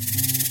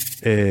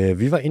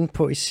 Vi var inde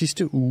på i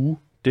sidste uge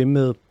det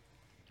med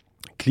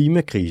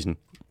klimakrisen,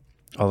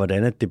 og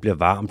hvordan at det bliver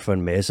varmt for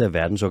en masse af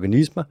verdens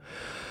organismer.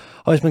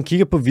 Og hvis man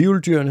kigger på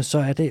hvirveldyrene, så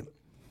er det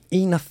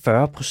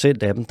 41%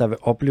 af dem, der vil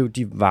opleve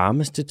de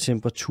varmeste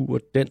temperaturer,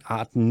 den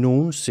art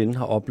nogensinde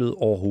har oplevet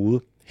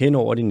overhovedet, hen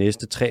over de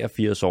næste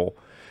 83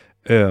 år.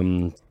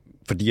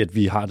 Fordi at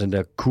vi har den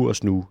der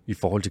kurs nu i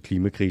forhold til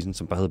klimakrisen,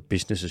 som bare hedder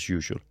business as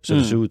usual. Så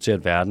det ser ud til,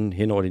 at verden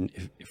hen over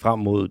frem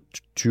mod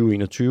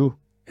 2021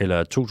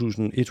 eller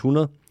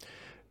 2100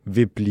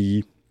 vil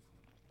blive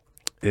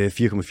 4,4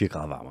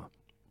 grader varmere.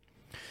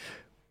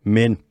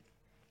 Men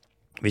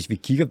hvis vi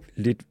kigger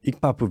lidt, ikke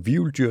bare på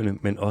hvirveldyrene,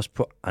 men også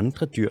på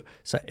andre dyr,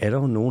 så er der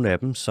jo nogle af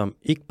dem, som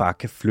ikke bare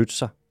kan flytte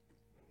sig,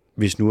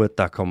 hvis nu at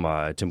der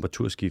kommer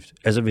temperaturskift.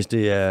 Altså hvis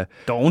det er...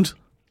 Don't.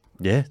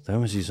 Ja, der kan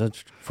man sige,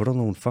 så får du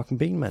nogle fucking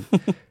ben, mand.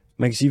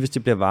 Man kan sige, hvis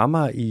det bliver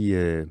varmere i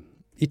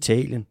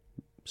Italien,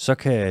 så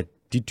kan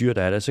de dyr,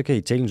 der er der, så kan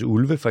Italiens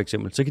ulve for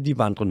eksempel, så kan de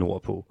vandre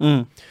nordpå.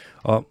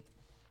 Og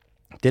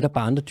det er der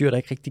bare andre dyr, der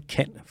ikke rigtig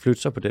kan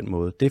flytte sig på den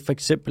måde. Det er for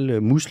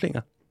eksempel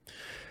muslinger.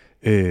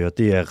 Og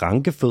det er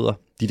rankefødder,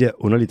 de der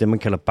underlige, dem man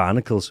kalder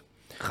barnacles.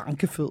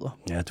 Rankefødder?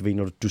 Ja, du ved,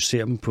 når du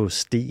ser dem på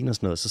sten og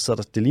sådan noget, så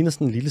der, det ligner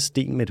sådan en lille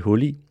sten med et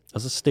hul i,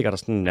 og så stikker der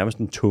sådan nærmest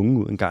en tunge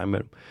ud en gang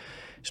imellem.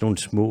 Sådan nogle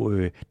små,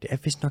 det er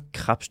vist nok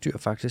krabstyr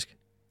faktisk.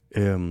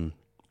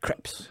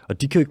 Crabs.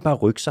 Og de kan jo ikke bare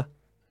rykke sig.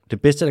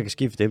 Det bedste, der kan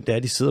ske for dem, det er,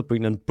 at de sidder på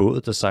en eller anden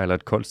båd, der sejler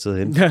et koldt sted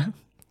hen. Ja.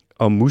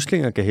 Og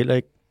muslinger kan heller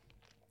ikke.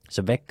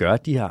 Så hvad gør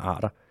de her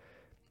arter?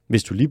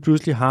 Hvis du lige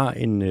pludselig har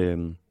en...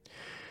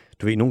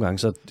 Du ved, nogle gange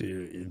så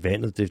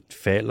vandet det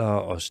falder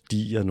og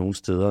stiger nogle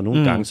steder, og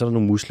nogle gange så er der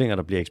nogle muslinger,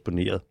 der bliver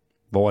eksponeret,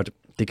 hvor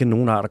det kan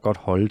nogle arter godt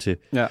holde til.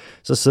 Ja.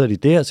 Så sidder de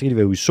der, så kan de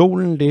være ude i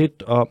solen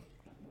lidt, og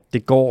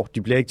det går.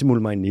 De bliver ikke til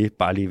mulmariné,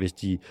 bare lige hvis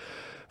de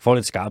får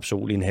lidt skarp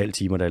sol i en halv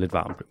time, og der er lidt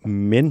varmt.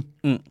 Men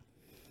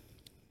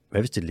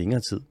hvad hvis det er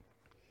længere tid?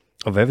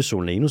 Og hvad hvis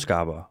solen er endnu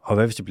skarpere? Og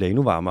hvad hvis det bliver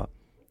endnu varmere?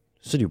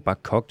 Så er de jo bare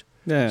kogt.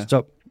 Ja.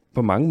 Så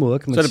på mange måder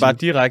kan man så er det bare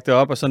direkte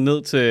op og så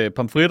ned til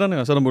pomfritterne,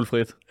 og så er der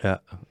mulfrit. Ja,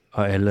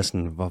 Og alle er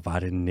sådan, hvor var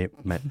det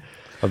nemt, mand.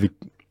 Og vi,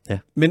 ja.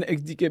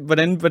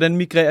 Men hvordan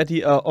migrerer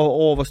de, og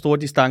over hvor store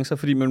distancer?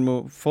 Fordi man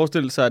må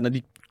forestille sig, at når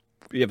de,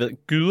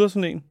 gyder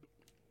sådan en.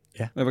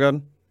 Ja. Hvad gør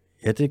den?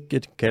 Ja,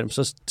 det kan.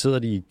 Så sidder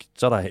de,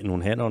 så er der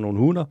nogle hanner og nogle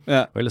hunder, Ja.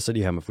 og ellers er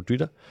de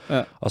hermafroditter.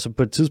 Ja. Og så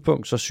på et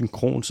tidspunkt, så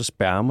synkron, så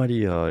spærmer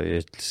de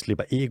og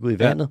slipper æg ud i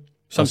vandet.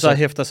 Som så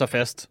hæfter sig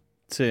fast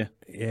til...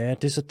 Ja,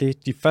 det er så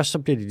det. Først så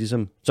bliver de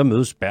ligesom, så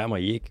mødes sperma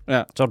og æg.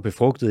 Ja. Så er der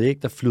befrugtet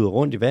æg, der flyder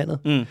rundt i vandet.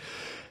 Mm.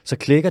 Så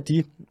klikker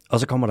de, og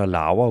så kommer der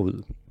larver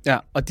ud. Ja,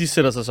 og de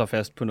sætter sig så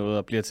fast på noget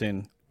og bliver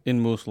til en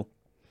mussel.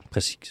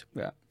 Præcis.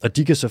 Ja. Og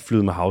de kan så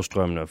flyde med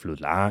havstrømmene og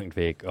flyde langt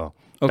væk. Og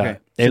Okay. der er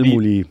alle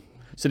mulige...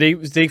 Så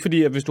det er ikke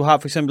fordi, at hvis du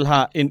for eksempel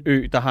har en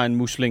ø, der har en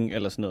musling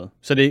eller sådan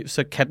noget,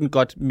 så kan den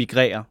godt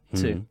migrere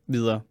til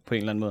videre på en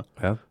eller anden måde.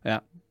 Ja.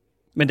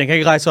 Men den kan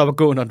ikke rejse op og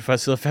gå, når den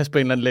først sidder fast på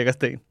en eller anden lækker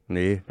sten.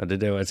 Nej, og det er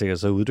der, hvor jeg tænker,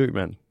 så uddø,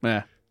 mand.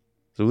 Ja.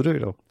 Så uddø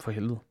dog. For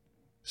helvede.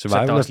 Så det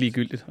er også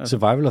ligegyldigt. Altså.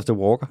 Survival of the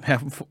walker. Ja,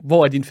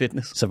 hvor er din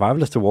fitness?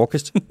 Survival of the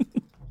walkist.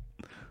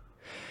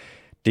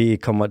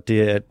 Det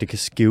kan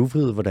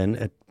skævvride, hvordan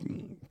at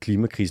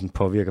klimakrisen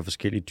påvirker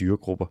forskellige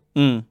dyregrupper.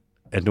 Mm.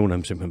 At nogle af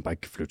dem simpelthen bare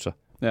ikke kan flytte sig.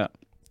 Ja.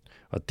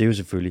 Og det er jo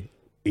selvfølgelig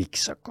ikke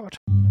så godt.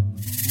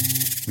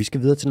 Vi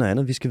skal videre til noget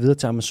andet. Vi skal videre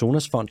til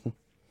Amazonasfonden.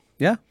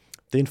 Ja.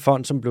 Det er en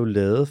fond, som blev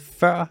lavet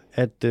før,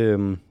 at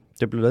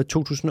det blev lavet i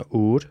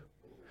 2008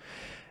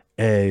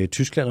 af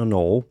Tyskland og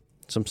Norge,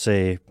 som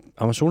sagde,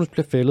 Amazonas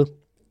bliver fældet.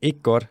 Ikke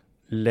godt.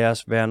 Lad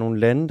os være nogle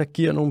lande, der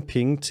giver nogle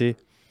penge til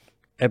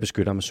at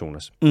beskytte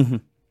Amazonas. Mm-hmm.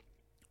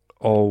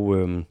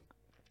 Og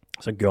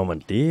så gjorde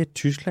man det.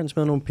 Tyskland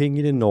smed nogle penge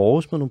i det.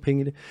 Norge smed nogle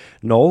penge i det.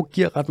 Norge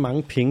giver ret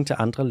mange penge til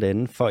andre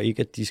lande, for ikke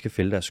at de skal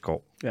fælde deres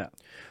skov. Ja.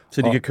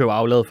 Så de kan købe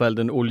aflad for al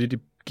den olie, de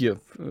giver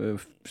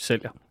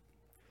sælger.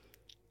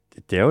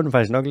 Det er jo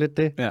faktisk nok lidt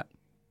det. Ja.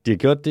 De har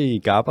gjort det i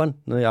Gabon,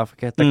 nede i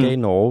Afrika. Der gav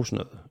Norge sådan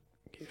noget.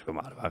 Det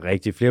var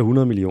rigtig flere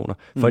 100 millioner,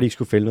 for at de ikke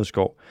skulle fælde noget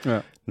skov. Ja.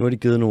 Nu har de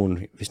givet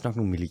nogle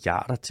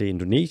milliarder til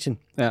Indonesien,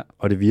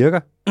 og det virker.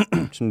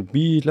 Sådan,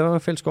 vi laver en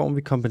fællesskov,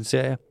 vi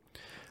kompenserer jer.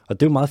 Og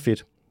det er jo meget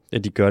fedt,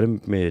 at de gør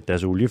det med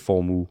deres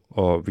olieformue,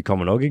 og vi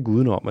kommer nok ikke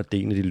udenom, at det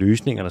er en af de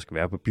løsninger, der skal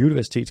være på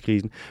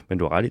biodiversitetskrisen, men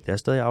du har ret i, det er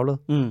stadig aflad.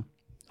 Mm.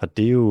 Og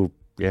det er jo,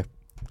 ja,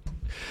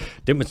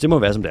 det må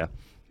være som det er.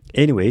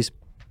 Anyways,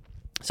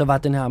 så var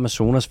den her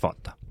Amazonasfond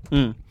der.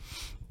 Mm.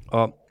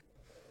 Og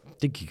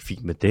det gik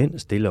fint med den,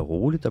 stille og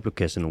roligt. Der blev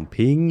kastet nogle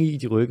penge i,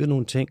 de rykkede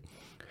nogle ting.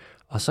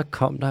 Og så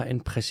kom der en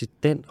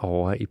præsident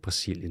over i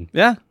Brasilien.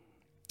 Ja.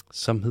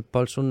 Som hed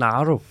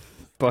Bolsonaro.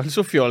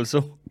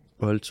 Bolsofjolso.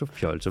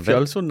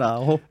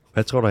 Bolsonaro.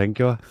 Hvad tror du, han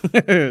gjorde?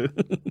 Det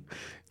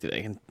ved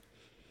ikke. Han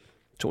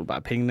tog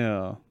bare pengene,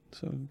 og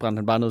så brændte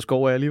han bare noget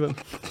skov af alligevel.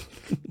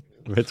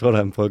 Hvad tror du,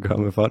 han prøvede at gøre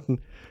med fonden?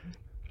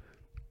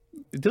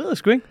 Det ved jeg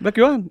sgu ikke. Hvad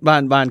gjorde han?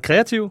 Var han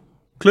kreativ?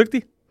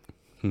 Kløgtig?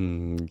 Ja,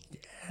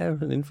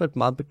 inden for et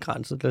meget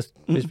begrænset.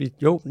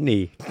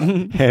 Nej.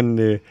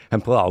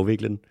 Han prøvede at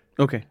afvikle den.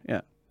 Okay, ja.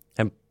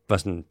 Han var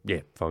sådan,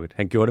 fuck it.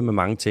 Han gjorde det med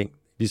mange ting.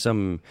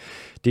 Ligesom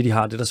det, de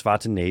har, det der svarer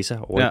til NASA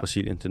over i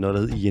Brasilien. Det er noget,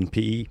 der hedder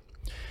INPE.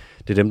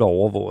 Det er dem, der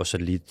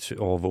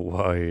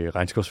overvåger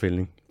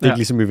regnskovsfældning. Det er ikke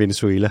ligesom i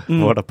Venezuela,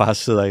 hvor der bare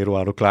sidder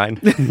Eduardo Klein.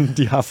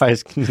 De har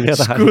faktisk...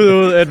 Skud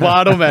ud,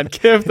 Eduardo, mand.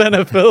 Kæft, han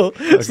er fed.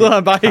 Okay. Så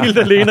han bare helt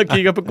alene og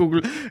kigger på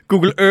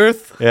Google Earth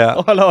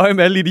og holder øje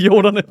med alle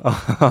idioterne.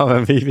 Og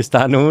man ved, hvis der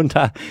er nogen,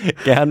 der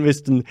gerne vil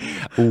sådan...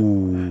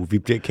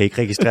 kan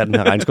ikke registrere den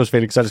her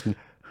regnskovsfældning, så er det sådan...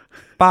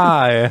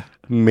 Bare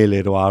meld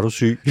Eduardo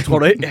syg. Tror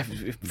du ikke? Ja,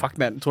 fuck,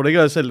 mand. Tror du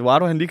ikke, at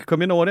Eduardo han lige kan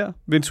komme ind over der?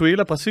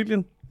 Venezuela,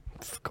 Brasilien?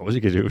 Of course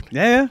he can do it.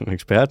 Ja. En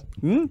ekspert.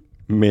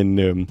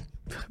 Men...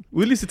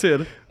 udlicitere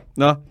det.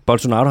 Nå.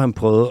 Bolsonaro, han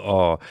prøvede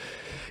at...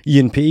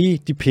 INPE,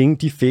 de penge,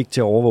 de fik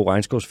til at overvåge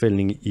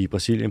regnskovsfældning i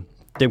Brasilien,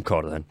 dem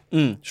cuttede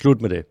han.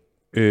 Slut med det.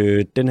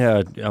 Den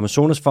her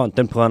Amazonasfond,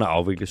 den prøvede han at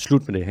afvikle.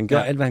 Slut med det. Han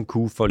gjorde alt, hvad han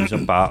kunne for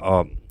ligesom bare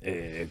at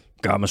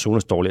gøre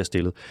Amazonas dårligere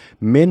stillet.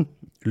 Men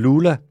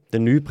Lula,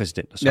 den nye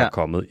præsident, der så er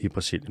kommet i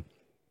Brasilien,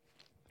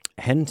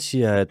 han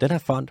siger, den her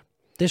fond,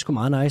 det er sgu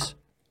meget nice.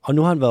 Og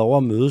nu har han været over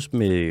at mødes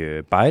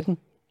med Biden.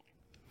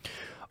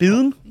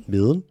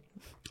 Biden.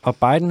 Og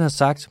Biden har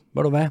sagt,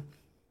 ved du hvad,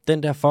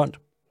 den der fond,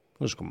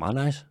 det er sgu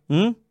meget nice.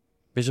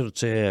 Hvis du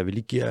til, at vi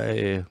lige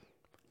giver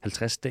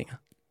 50 stænger.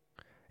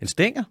 En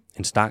stænger?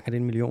 En stang, er det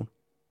 1 million?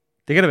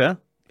 Det kan det være.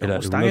 Eller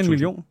en stang er 1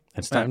 million.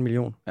 En stang 1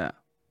 million? Ja.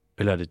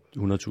 Eller er det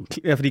 100.000?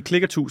 Ja, fordi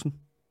klikker 1000.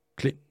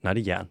 Nej,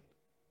 det er jern.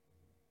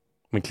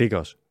 Men klik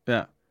også.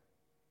 Ja.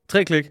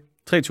 3 klik,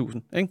 3.000,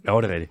 ikke? Ja, det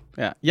er rigtigt.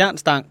 Ja,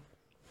 jernstang.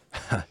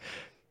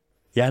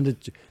 Lad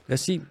os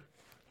sige,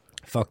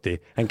 fuck det.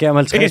 Han gav ham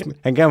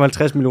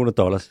 50 millioner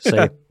dollars,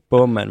 sagde,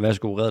 bum mand,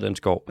 værsgo, redde den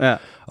skov. Ja.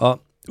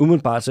 Og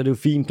umiddelbart, så er det jo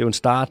fint, det er jo en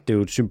start, det er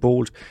jo et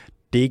symbol.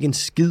 Det er ikke en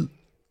skid.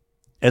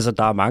 Altså,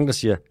 der er mange, der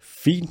siger,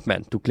 fint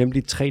mand, du glemte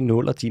lige 3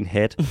 nuller din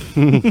hat.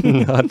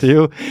 Og det er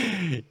jo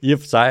i og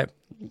for sig,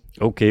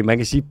 okay, man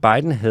kan sige,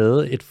 Biden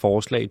havde et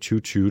forslag i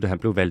 2020, da han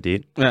blev valgt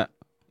ind. Ja.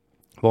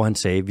 Hvor han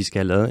sagde, at vi skal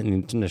have lavet en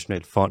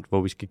international fond,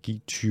 hvor vi skal give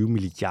 $20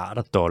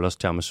 milliarder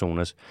til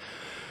Amazonas.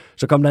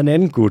 Så kom der en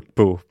anden gut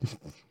på.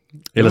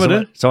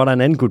 Så var der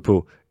en anden gut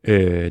på.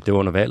 Det var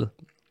under valget.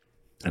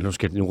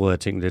 Altså, nu råder jeg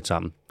tingene lidt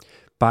sammen.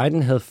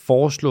 Biden havde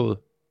foreslået,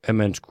 at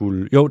man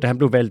skulle... Jo, da han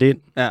blev valgt ind,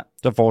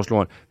 så foreslog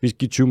han, at vi skal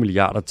give 20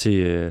 milliarder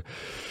til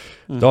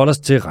dollars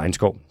til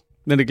regnskov.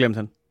 Men det glemte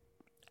han.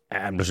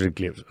 Ja, men det er lidt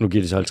glemt. Nu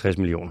giver de så 50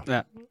 millioner.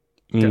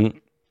 Ja.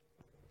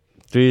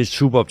 Det er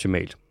super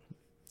optimalt.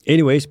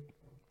 Anyways,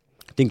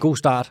 det er en god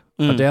start,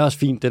 og det er også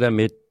fint det der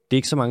med, det er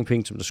ikke så mange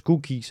penge, som der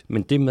skulle gives,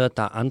 men det med, at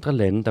der er andre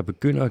lande, der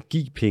begynder at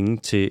give penge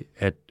til,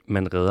 at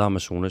man redder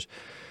Amazonas.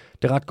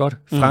 Det er ret godt.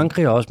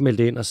 Frankrig har også meldt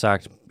ind og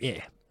sagt,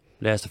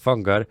 lad os da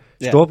fucking gøre det.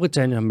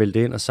 Storbritannien har meldt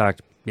ind og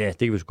sagt, det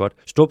kan vi så godt.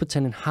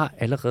 Storbritannien har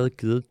allerede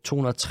givet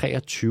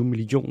 223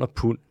 millioner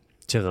pund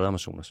til at redde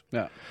Amazonas.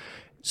 Ja.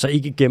 Så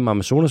ikke gennem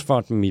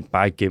Amazonasfonden, men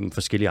bare igennem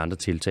forskellige andre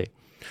tiltag.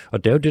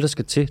 Og det er jo det, der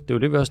skal til. Det er jo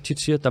det, vi også tit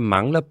siger, der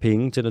mangler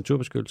penge til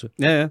naturbeskyttelse.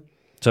 Ja.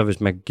 Så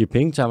hvis man kan give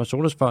penge til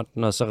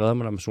Amazonasfonden, og så redder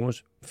man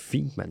Amazonas,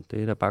 fint mand,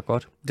 det er da bare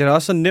godt. Det er da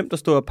også så nemt at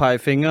stå og pege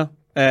fingre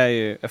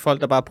af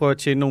folk, der bare prøver at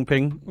tjene nogle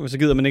penge, og så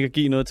gider man ikke at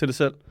give noget til det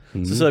selv.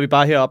 Så sidder vi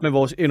bare heroppe med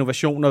vores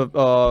innovationer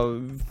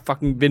og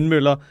fucking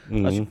vindmøller,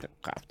 og så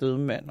kraftede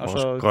mand, og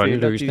vores så grønne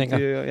løsninger.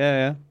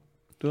 Ja.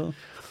 Du ved.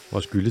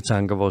 Vores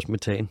gyldetanker, vores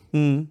metan.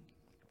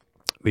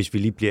 Hvis vi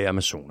lige bliver i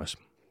Amazonas.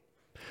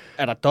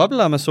 Er der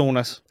dobbelt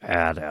Amazonas?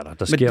 Ja, det er der.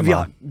 Der sker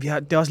meget.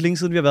 Det er også længe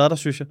siden, vi har været der,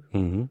 synes jeg.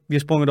 Vi har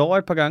sprunget over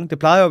et par gange. Det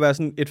plejer jo at være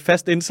sådan et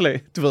fast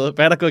indslag. Du ved,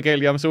 hvad er der gået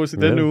galt i Amazonas i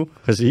denne uge?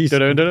 Præcis. Der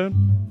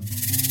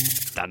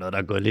er noget, der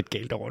er gået lidt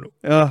galt over nu.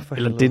 Ja,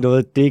 eller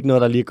det er ikke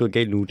noget, der lige er gået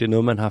galt nu. Det er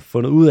noget, man har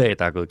fundet ud af,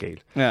 der er gået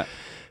galt. Ja.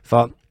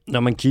 For når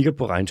man kigger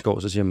på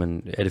regnskov, så siger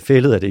man, er det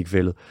fældet, er det ikke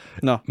fældet?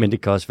 Nå. Men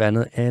det kan også være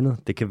noget andet.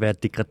 Det kan være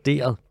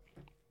degraderet.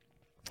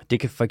 Det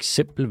kan for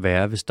eksempel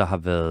være, hvis der har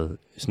været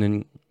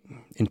sådan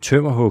en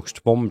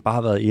tømmerhugst, hvor man bare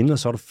har været inde, og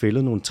så har du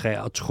fældet nogle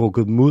træer og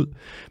trukket dem ud,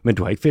 men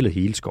du har ikke fældet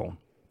hele skoven.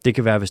 Det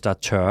kan være, hvis der er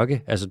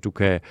tørke, altså du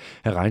kan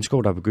have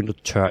regnskov, der er begyndt at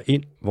tørre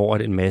ind, hvor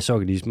en masse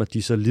organismer,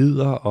 de så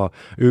lider, og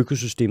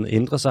økosystemet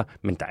ændrer sig,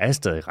 men der er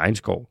stadig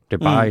regnskov.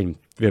 Det er bare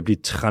ved at blive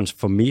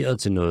transformeret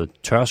til noget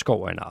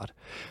tørskov af en art.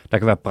 Der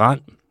kan være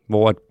brand,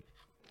 hvor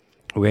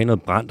du har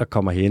noget brand, der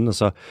kommer hen, og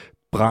så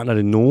brænder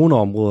det nogle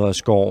områder af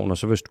skoven, og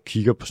så hvis du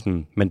kigger på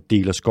sådan, man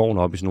deler skoven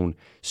op i sådan nogle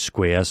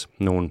squares,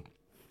 nogle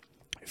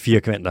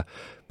firkanter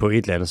på et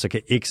eller andet, så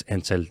kan x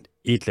antal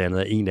et eller andet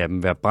af en af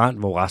dem være brændt,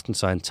 hvor resten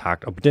så er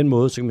intakt. Og på den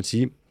måde, så kan man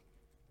sige, at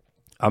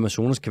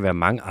Amazonas kan være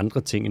mange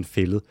andre ting end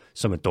fældet,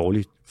 som er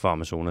dårligt for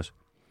Amazonas.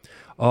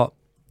 Og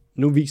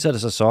nu viser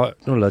det sig så,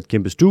 nu har lavet et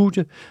kæmpe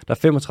studie, der er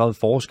 35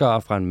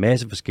 forskere fra en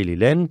masse forskellige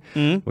lande,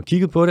 har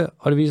kigget på det,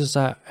 og det viser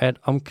sig, at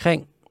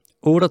omkring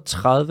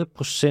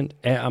 38%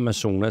 af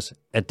Amazonas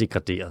er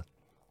degraderet.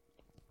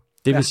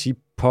 Det vil sige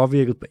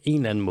påvirket på en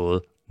eller anden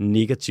måde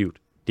negativt.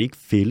 Det er ikke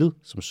fældet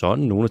som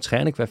sådan. Nogle af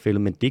træerne kan være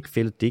fældet, men det er ikke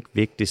fældet, det er ikke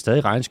væk. Det er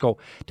stadig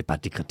regnskov. Det er bare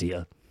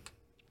degraderet.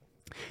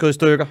 Gået i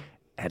stykker.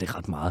 Ja, det er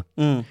ret meget.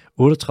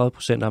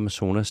 38% af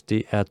Amazonas,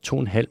 det er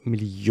 2,5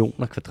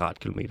 millioner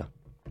kvadratkilometer.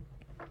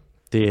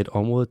 Det er et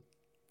område...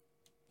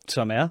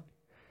 Som er?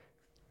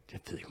 Jeg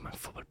ved ikke, hvor mange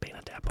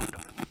fodboldbaner der er på.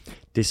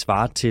 Det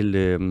svarer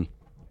til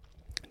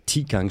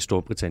 10 gange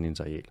Storbritanniens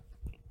areal.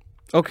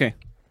 Okay.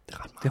 Det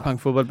er ret meget. Det er mange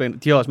fodboldbaner.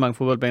 De har også mange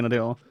fodboldbaner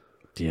derovre.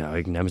 Det er jo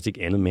ikke nærmest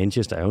ikke andet.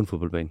 Manchester er jo en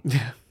fodboldbane. Ja,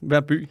 hver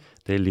by.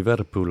 Det er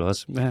Liverpool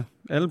også. Ja,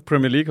 alle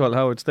Premier League-hold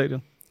har jo et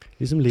stadion.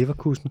 Ligesom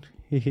Leverkusen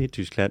i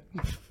Tyskland.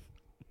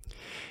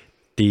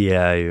 Det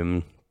er...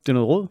 Det er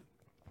noget råd?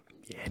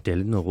 Ja, det er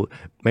lidt noget råd.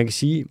 Man kan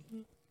sige,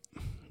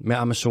 med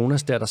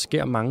Amazonas, der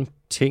sker mange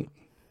ting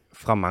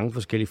fra mange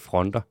forskellige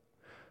fronter.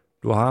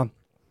 Du har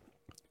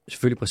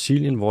selvfølgelig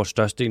Brasilien, hvor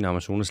størstedelen af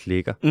Amazonas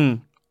ligger.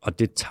 Og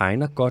det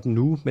tegner godt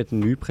nu med den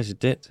nye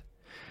præsident.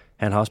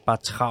 Han har også bare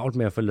travlt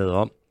med at få lavet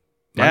om.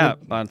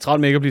 Bare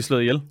travlt med ikke at blive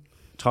slået ihjel.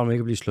 Travlt med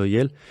ikke at blive slået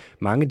ihjel.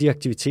 Mange af de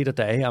aktiviteter,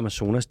 der er i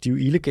Amazonas, de er jo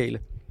illegale.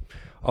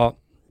 Og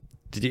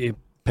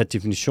per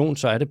definition,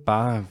 så er det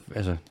bare...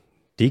 Altså,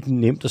 det er ikke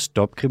nemt at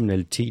stoppe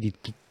kriminalitet i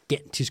et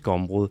gigantisk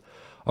område.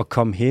 Og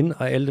komme hen,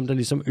 og alle dem, der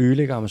ligesom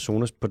ødelægger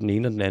Amazonas på den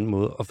ene og den anden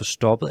måde, og få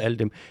stoppet alle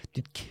dem, det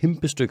er et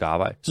kæmpe stykke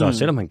arbejde. Så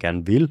selvom man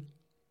gerne vil,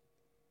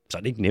 så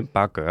er det ikke nemt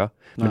bare at gøre.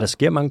 Men der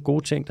sker mange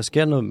gode ting. Der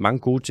sker mange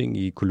gode ting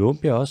i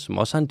Colombia også, som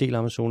også har en del af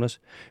Amazonas.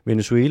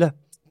 Venezuela,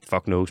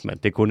 fuck knows, man.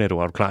 Det er kun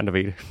Eduardo Klein, der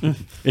ved det.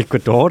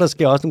 Ecuador, der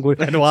sker også nogle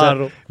gode...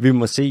 Så vi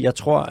må se, jeg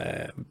tror,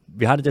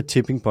 vi har det der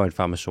tipping point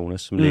for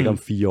Amazonas, som ligger om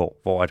 4 år,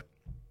 hvor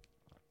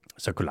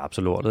så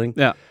kollapser lortet,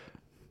 ikke? Ja.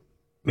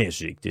 Men jeg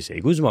synes ikke, det ser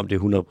ikke ud som om, det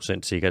er 100%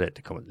 sikkert,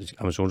 at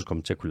Amazonas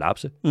kommer til at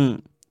kollapse.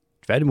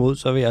 Tværtimod,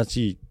 så vil jeg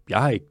sige,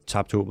 jeg har ikke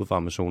tabt håbet for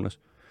Amazonas.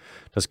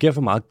 Der sker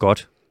for meget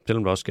godt,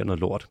 selvom der også sker noget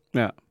lort.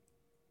 Ja.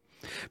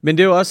 Men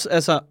det er jo også,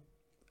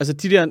 altså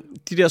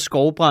de der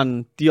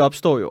skovbrænde, de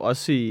opstår jo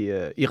også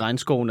i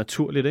regnskov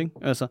naturligt, ikke?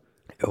 Altså,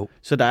 jo.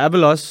 Så der er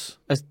vel også,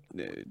 altså,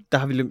 der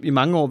har vel i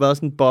mange år været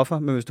sådan en buffer,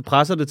 men hvis du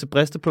presser det til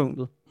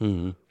bristepunktet,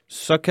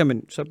 så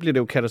bliver det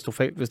jo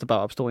katastrofalt, hvis der bare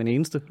opstår en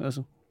eneste.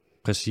 Altså.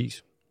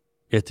 Præcis.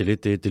 Ja,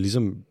 det er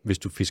ligesom, hvis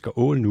du fisker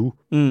ål nu,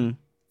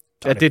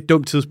 Ja, det er et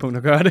dumt tidspunkt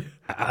at gøre det.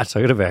 Ja, så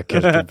kan det være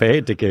kaldt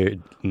tilbage. Det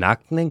kan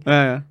nakken, ikke?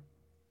 Ja.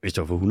 Hvis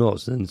det var for 100 år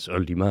siden, så er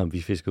det lige meget, om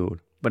vi fiskede ål.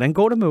 Hvordan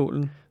går det med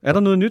ålen? Er der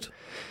noget nyt?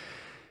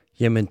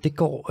 Jamen, det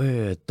går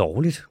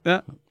dårligt. Ja.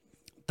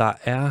 Der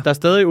er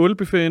stadig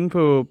ålebuffet inde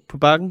på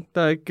bakken.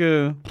 Der er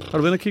ikke... Har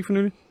du været og kigge for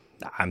nylig?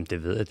 Nej, men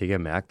det ved jeg, det kan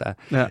jeg mærke, der er.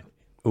 Ja.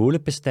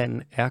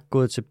 Ålebestanden er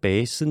gået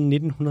tilbage. Siden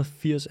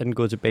 1980 er den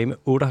gået tilbage med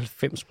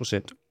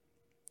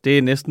 98%. Det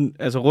er næsten,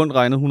 altså rundt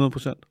regnet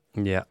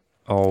 100%. Ja,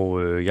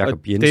 og Jakob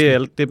og Jensen...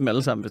 det er dem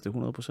alle sammen, hvis det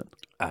er 100%.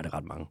 Ja, det er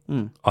ret mange.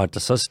 Mm. Og at der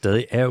så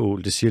stadig er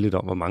ål, det siger lidt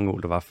om, hvor mange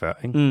ål der var før,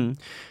 ikke? Mm.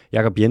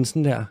 Jakob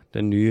Jensen der,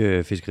 den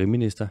nye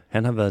fiskeriminister,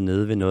 han har været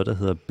nede ved noget, der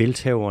hedder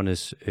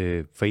Bælthavernes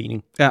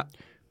forening. Ja.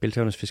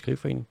 Bælthavernes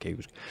fiskeriforening, kan jeg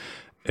huske.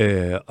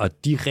 Og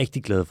de er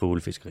rigtig glade for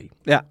ålefiskeri.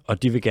 Ja.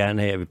 Og de vil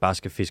gerne have, at vi bare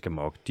skal fiske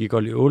amok. De kan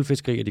godt lide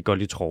ålefiskeri, og de kan godt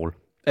lide trawl.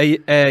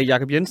 Er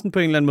Jakob Jensen på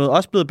en eller anden måde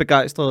også blevet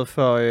begejstret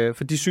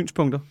for de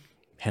synspunkter?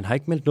 Han har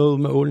ikke meldt noget ud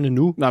med ålene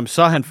nu. Nå, men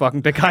så er han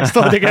fucking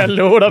begejstret, det kan jeg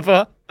love dig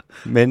for.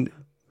 Men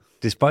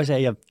det spøjs er,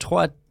 at jeg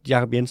tror, at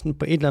Jakob Jensen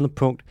på et eller andet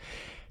punkt,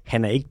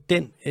 han er ikke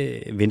den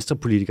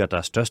venstrepolitiker, der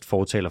er størst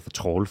fortaler for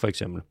trawl, for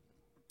eksempel.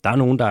 Der er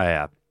nogen, der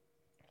er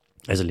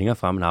altså længere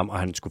frem end ham, og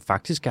han skulle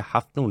faktisk have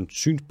haft nogle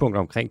synspunkter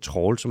omkring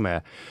trawl, som er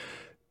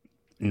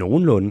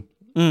nogenlunde.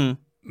 Mm.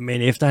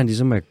 Men efter han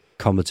ligesom er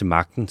kommet til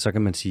magten, så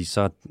kan man sige,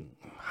 så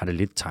har det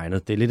lidt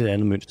tegnet. Det er lidt et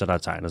andet mønster, der har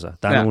tegnet sig.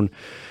 Der er nogle,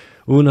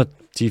 uden at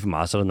sige for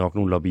meget, så er der nok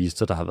nogle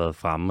lobbyister, der har været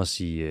fremme og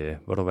sige,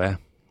 hvor du hvad,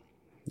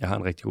 jeg har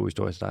en rigtig god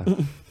historie til dig.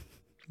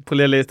 Prøv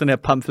lige at læse den her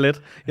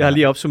pamflet. Jeg har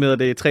lige opsummeret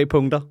det i 3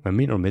 punkter. Hvad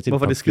mener du med det?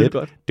 Hvorfor det er skide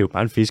godt? Det er jo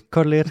bare en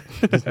fiskkotelet.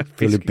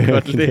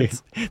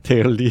 Fiskkotelet.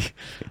 Det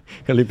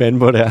kan du lige bande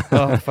på der.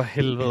 For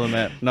helvede,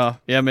 mand. Nå,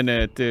 jamen,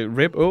 det er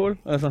rib ål.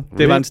 Altså,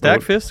 det var en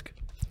stærk fisk.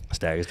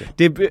 Stærkeste.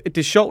 Det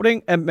er sjovt,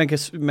 ikke? At man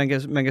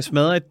kan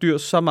smadre et dyr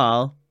så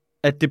meget,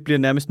 at det bliver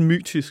nærmest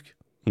mytisk.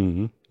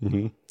 Mhm.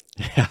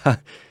 Ja.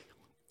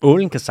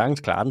 Ålen kan sagtens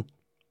klare den.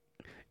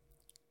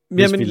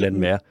 Hvis vi lader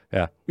den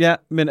være. Ja,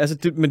 men, altså,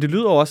 det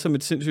lyder jo også som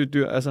et sindssygt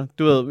dyr. Altså,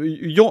 du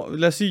ved,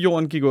 lad os sige,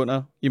 jorden gik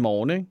under i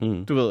morgen, ikke?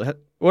 Mm. Du ved,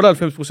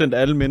 98%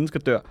 af alle mennesker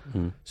dør.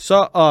 Mm. Så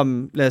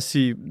om, lad os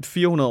sige,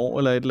 400 år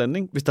eller et eller andet,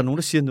 ikke? Hvis der er nogen,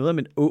 der siger noget om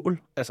en ål,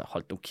 altså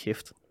hold nu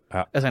kæft.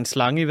 Ja. Altså en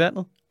slange i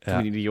vandet. Ja.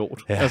 En idiot.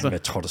 Ja, altså. Hvad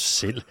tror du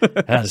selv?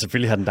 Ja,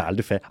 selvfølgelig har den da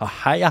aldrig fat. Og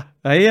hajer.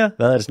 Hajer.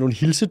 Hvad er det, sådan nogle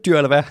hilsedyr,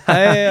 eller hvad?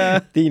 Hajer.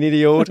 Det er en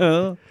idiot.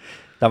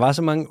 Der var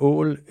så mange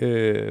ål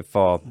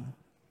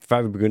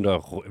før vi begyndte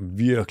at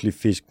virkelig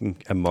fisken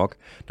amok.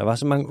 Der var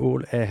så mange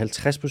ål,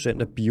 at 50%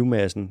 af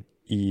biomassen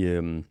i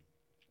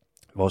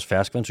vores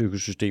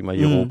ferskvandsøkosystemer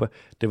i Europa,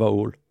 det var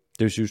ål.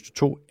 Det vil sige, hvis du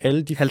tog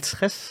alle de... 50%.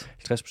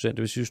 Det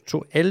vil sige, hvis du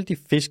tog alle de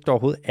fisk, der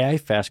overhovedet er i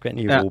ferskvand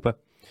i Europa,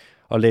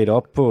 og lagde det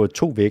op på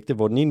 2 vægte,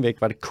 hvor den ene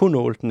vægt var det kun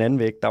ål, den anden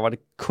vægt, der var det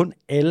kun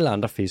alle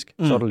andre fisk.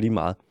 Så er der lige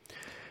meget.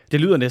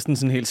 Det lyder næsten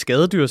sådan helt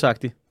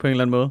skadedyrsagtigt på en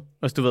eller anden måde.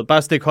 Altså du ved,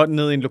 bare stikke hånden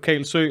ned i en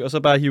lokal sø, og så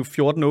bare hive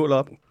 14 ål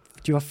op.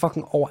 De var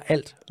fucking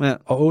overalt. Ja.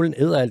 Og ålen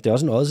æder alt. Det er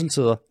også en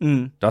ådseltæder.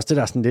 Det er også det,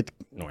 der er sådan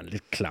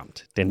lidt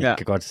klamt. Den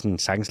kan godt sådan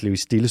sagtens leve i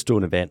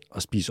stillestående vand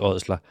og spise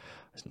ådsler.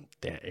 Sådan,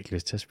 det har jeg ikke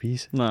lyst til at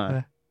spise.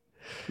 Nej.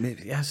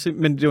 Ja.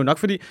 Men det er jo nok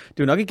fordi, det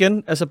er jo nok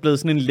igen altså blevet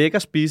sådan en lækker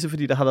spise,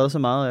 fordi der har været så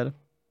meget af det.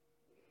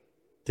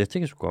 Det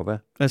tænker jeg sgu godt være.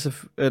 Altså,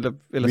 eller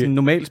sådan en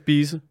normal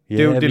spise. Ja,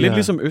 det er lidt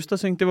ligesom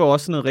østers, ikke? Det var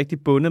også sådan noget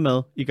rigtig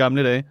bondemad i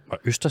gamle dage. Og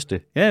østers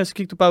det? Ja, så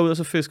gik du bare ud, og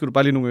så fiskede du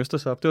bare lige nogle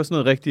østers op. Det var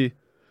sådan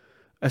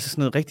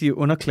noget rigtig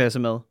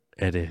underklassemad.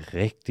 Er det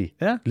rigtigt?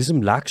 Ja.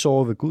 Ligesom laks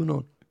over ved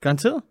Gudnåen?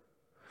 Garanteret.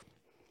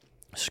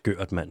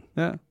 Skørt, mand.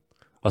 Ja.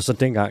 Og så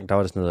dengang, der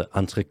var der sådan noget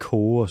entrecôte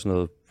og sådan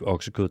noget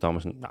oksekød, der var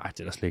man sådan, nej, det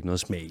er der slet ikke noget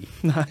smag i.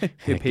 Nej,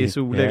 det er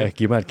pisse ulækkert. Ja,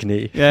 giv mig et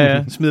knæ.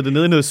 Ja, smid det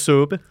ned i noget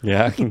suppe.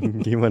 Ja,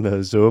 giv mig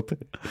noget suppe.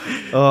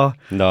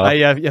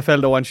 Jeg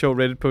faldt over en sjov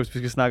Reddit-post, vi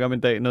skal snakke om en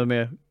dag, noget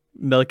med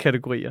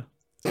madkategorier.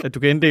 At du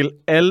kan inddele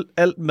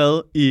alt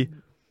mad i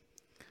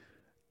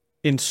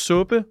en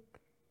suppe,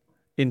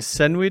 en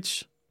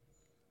sandwich,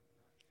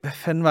 hvad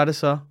fanden var det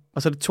så?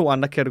 Og så er det 2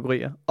 andre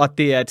kategorier. Og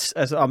det er,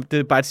 det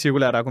er bare et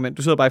cirkulært argument.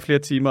 Du sidder bare i flere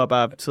timer og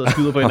bare sidder og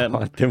skyder på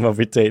hinanden. Det må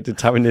vi tage. Det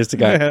tager vi næste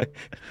gang. Ja.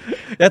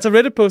 Jeg tager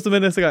Reddit-postet med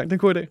næste gang. Det er en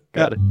god idé.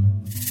 Gør det.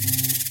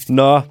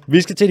 Nå,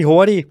 vi skal til de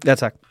hurtige. Ja,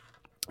 tak.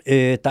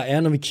 Der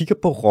er, når vi kigger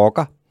på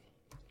rokker,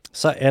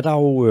 så er der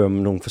jo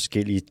nogle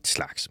forskellige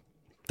slags.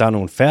 Der er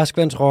nogle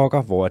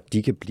ferskvandsrokker, hvor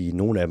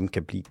nogle af dem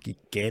kan blive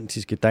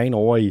gigantiske. Der er en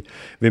over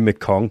ved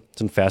Mekong,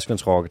 sådan en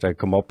ferskvandsrokke, der kan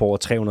komme op på over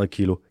 300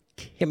 kilo.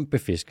 Kæmpe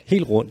fisk.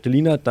 Helt rundt. Det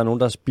ligner, at der er nogen,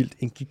 der har spildt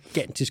en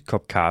gigantisk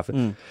kop kaffe.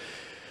 Mm.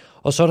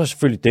 Og så er der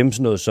selvfølgelig dem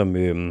sådan noget som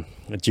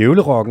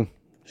djævlerokken.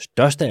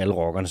 Største af alle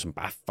rokkerne, som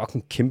bare er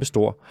fucking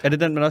kæmpestor. Er det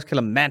den, man også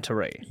kalder Manta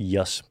Ray?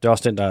 Yes. Det er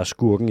også den, der er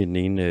skurken i den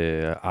ene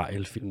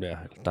Ariel-film der.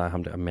 Der er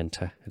ham der,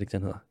 Manta. Er det ikke,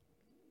 den hedder?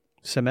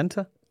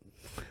 Samantha?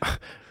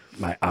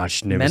 My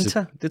arch nemesis.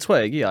 Manta? Det tror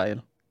jeg ikke i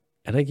Ariel.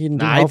 Er der ikke i den?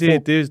 Nej,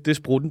 det er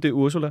sprutten, det er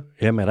Ursula.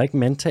 Jamen, er der ikke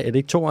Manta? Er det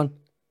ikke toren?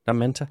 Der er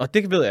manta. Og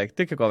det ved jeg ikke.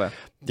 Det kan godt være.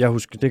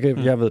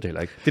 Jeg ved det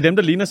heller ikke. Det er dem,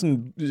 der ligner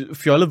sådan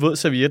fjollet våd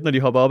serviet, når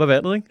de hopper op af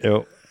vandet, ikke?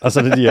 Jo. Og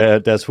så når de er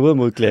deres hoved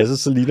mod glasset,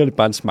 så ligner det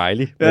bare en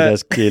smiley med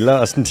deres gælder,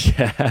 og sådan,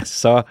 de er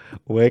så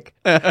whack.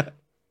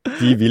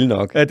 De er vilde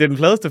nok. Ja, det er den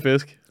fladeste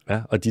fisk.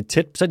 Ja, og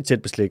så er de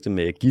tæt beslægtet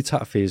med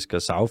guitarfisk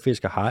og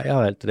savfisk og hajer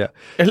og alt det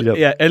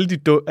der.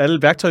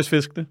 Alle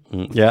værktøjsfiskene.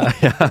 Ja,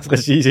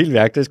 præcis. Hele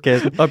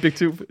værktøjskassen.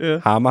 Objektiv. Ja.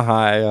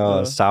 Hammerhaj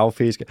og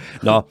savfisk.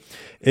 Nå,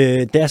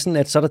 det er sådan,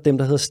 at så er der dem,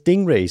 der hedder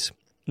stingrays.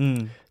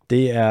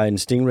 Det er en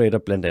stingray, der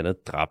blandt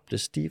andet dræbte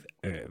Steve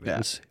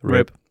Irwins.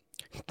 Rip.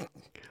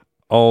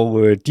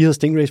 Og de hedder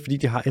stingrays, fordi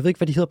de har, jeg ved ikke,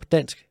 hvad de hedder på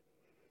dansk.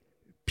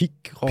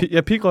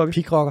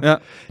 Pigrokker. Ja.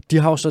 De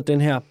har jo så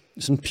den her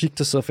sådan pig,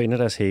 der sidder for enden af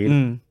deres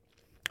hale.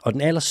 Og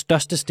den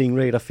allerstørste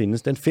stingray, der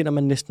findes, den finder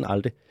man næsten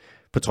aldrig,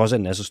 på trods af, at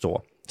den er så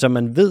stor. Så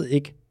man ved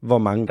ikke, hvor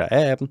mange der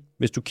er af dem.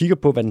 Hvis du kigger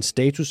på, hvad den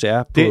status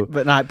er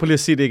på... Nej, prøv lige at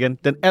sige det igen.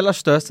 Den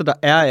allerstørste, der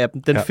er af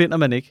dem, den finder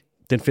man ikke.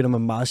 Den finder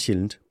man meget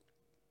sjældent.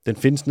 Den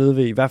findes nede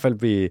ved, i hvert fald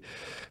ved,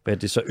 hvad er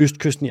det så,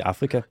 østkysten i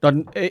Afrika.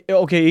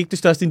 Okay, ikke det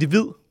største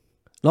individ.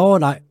 Nå,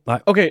 nej.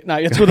 Okay, nej,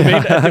 jeg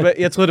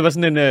troede, det var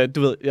sådan en,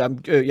 du ved,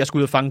 jeg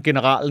skulle ud og fange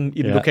generalen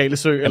i den lokale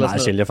sø. Eller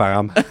meget sjældent, jeg fanger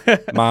ham.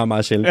 meget,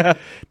 meget sjældent. Ja.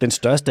 Den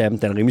største af dem,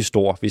 den er rimelig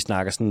stor. Vi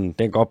snakker sådan, den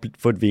kan godt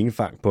få et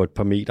vingefang på et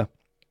par meter.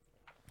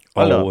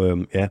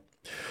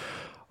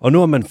 Og nu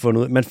har man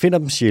fundet ud, man finder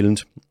dem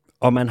sjældent.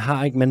 Og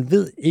man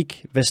ved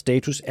ikke, hvad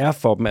status er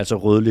for dem, altså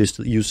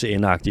rødlistet,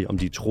 IUCN-agtigt, om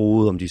de er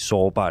truede, om de er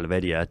sårbare, eller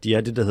hvad de er. De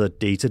er det, der hedder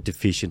data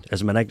deficient.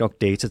 Altså, man har ikke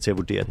nok data til at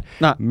vurdere det.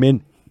 Nej.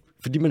 Men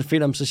fordi man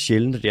finder dem så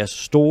sjældent, at de er så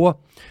store,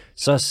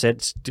 så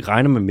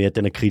regner man med, at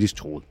den er kritisk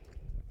truet.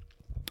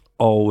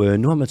 Og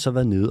nu har man så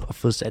været nede og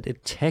fået sat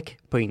et tag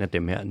på en af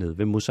dem her nede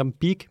ved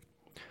Mozambique.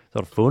 Så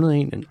har du fundet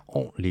en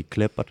ordentlig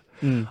klippert,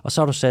 og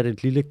så har du sat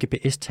et lille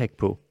GPS-tag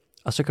på.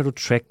 Og så kan du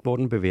track, hvor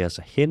den bevæger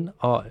sig hen,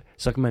 og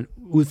så kan man,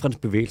 ud fra dens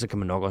bevægelser, kan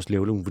man nok også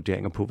lave nogle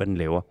vurderinger på, hvad den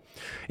laver.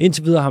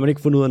 Indtil videre har man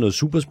ikke fundet ud af noget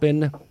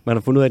superspændende. Man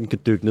har fundet ud af, at den kan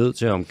dykke ned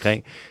til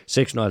omkring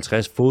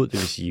 650 fod, det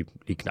vil sige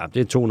lige knap, det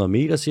er 200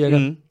 meter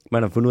cirka.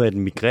 Man har fundet ud af, at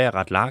den migrerer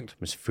ret langt,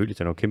 men selvfølgelig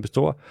den er jo kæmpe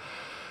stor.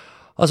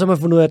 Og så har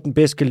man fundet ud af, at den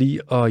bedst kan lide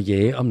at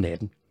jage om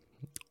natten.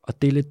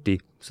 Og det er lidt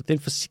det. Så det er en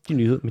forsigtig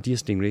nyhed med de her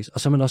stingrays. Og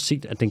så har man også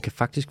set, at den kan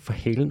faktisk få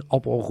halen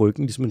op over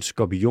ryggen, ligesom en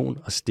skorpion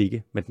og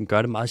stikke. Men den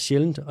gør det meget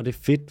sjældent, og det er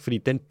fedt, fordi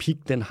den pig,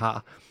 den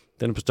har,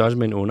 den er på størrelse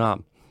med en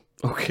underarm.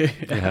 Okay.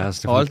 Ja,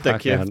 så hold da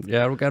kæft.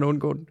 Ja, du vil gerne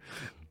undgå den.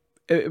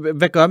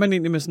 Hvad gør man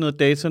egentlig med sådan noget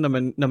data,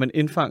 når man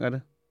indfanger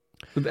det?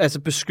 Altså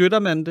beskytter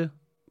man det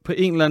på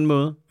en eller anden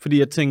måde? Fordi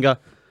jeg tænker,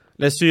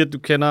 lad os sige, at du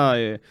kender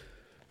en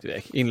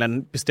eller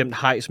anden bestemt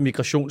hajs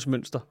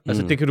migrationsmønster.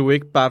 Altså det kan du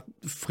ikke bare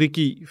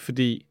frigive,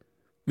 fordi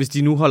hvis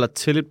de nu holder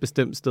til et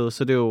bestemt sted,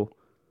 så det er jo...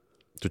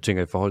 Du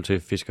tænker i forhold til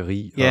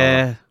fiskeri?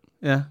 Ja.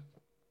 Det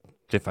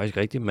er faktisk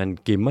rigtigt. Man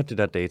gemmer det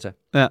der data.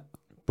 Ja.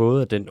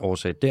 Både af den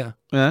årsag der,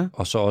 ja.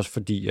 Og så også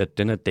fordi, at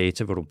den her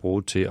data, hvor du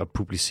bruger til at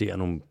publicere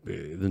nogle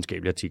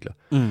videnskabelige artikler.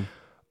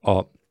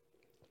 Og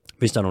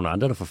hvis der er nogle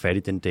andre, der får fat i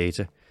den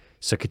data,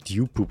 så kan de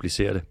jo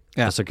publicere det.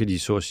 Ja. Og så kan de,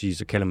 så at sige,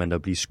 så kalder man det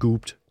at blive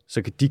scooped.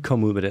 Så kan de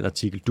komme ud med den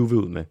artikel, du vil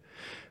ud med.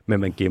 Men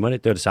man gemmer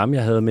det. Det var det samme,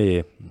 jeg havde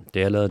med, da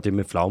jeg lavede det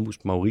med flagmus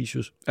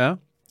Mauritius. Ja.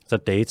 Så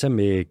data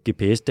med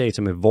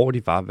GPS-data med, hvor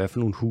de var, hvad for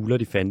nogle huler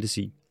de fandtes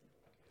i.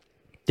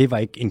 Det var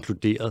ikke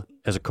inkluderet,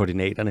 altså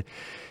koordinaterne,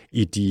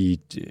 i de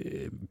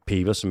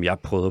papers, som jeg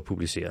prøvede at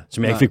publicere.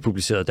 Som jeg ikke fik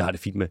publiceret, det har det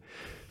fint med.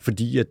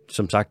 Fordi, at,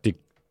 som sagt,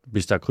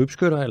 hvis der er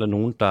krybskytter eller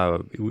nogen, der er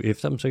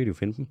efter dem, så kan de jo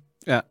finde dem.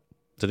 Ja.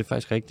 Så det er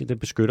faktisk rigtigt, det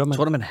beskytter man.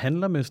 Tror du, man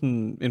handler med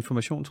sådan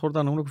information? Tror du, der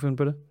er nogen, der kunne finde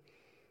på det?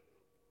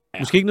 Ja.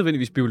 Måske ikke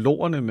nødvendigvis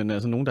biologerne, men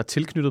altså nogen, der er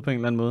tilknyttet på en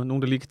eller anden måde.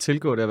 Nogen, der lige kan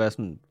tilgå det at være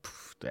sådan,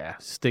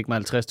 stik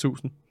mig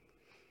 50.000.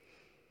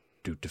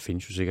 Det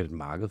findes jo sikkert et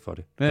marked for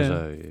det. Ja,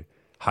 altså,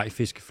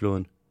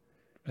 hajfiskeflåden.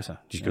 Altså,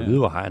 de skal vide,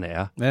 hvor hajerne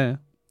er. Ja.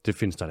 Det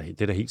findes der,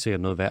 det er da helt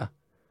sikkert noget værd.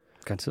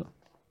 Garanteret.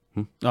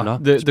 Nå,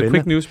 the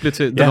quick news bliver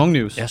til the long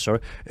news. Ja, sorry.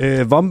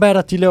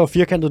 Wombatter, de laver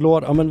firkantet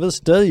lort, og man ved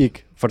stadig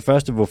ikke, for det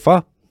første,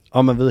 hvorfor,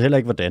 og man ved heller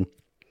ikke, hvordan.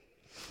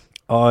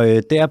 Og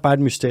det er bare et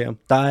mysterium.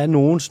 Der er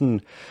nogen sådan...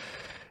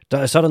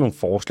 Så er der nogle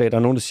forslag. Der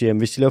er nogen, der siger, at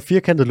hvis de laver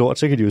firkantet lort,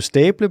 så kan de jo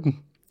stable dem,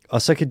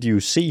 og så kan de jo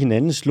se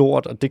hinandens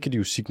lort, og det kan de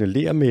jo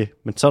signalere med.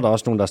 Men så er der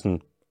også nogen, der er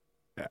sådan...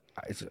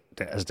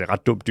 det er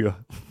ret dumt dyr.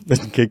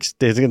 Så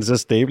kan de så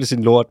stable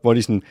sin lort, hvor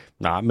de sådan...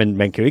 Nej, men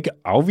man kan jo ikke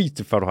afvise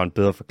det, før du har en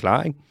bedre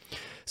forklaring.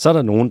 Så er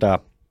der nogen, der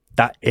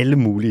er alle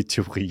mulige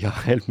teorier,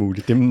 alt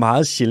muligt. Det er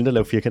meget sjældent at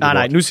lave firkantet lort.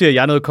 Nej, nu siger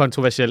jeg noget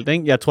kontroversielt,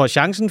 ikke? Jeg tror, at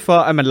chancen for,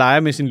 at man leger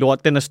med sin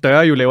lort, den er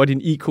større, jo lavere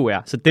din IQ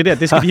er. Så det der,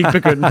 det skal de ikke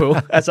begynde på.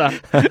 Altså,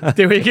 det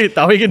er jo ikke,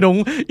 der er jo ikke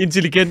nogen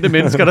intelligente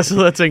mennesker, der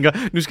sidder og tænker,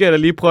 nu skal jeg da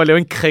lige prøve at lave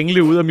en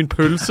kringle ud af min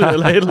pølse,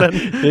 eller et eller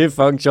andet. Det er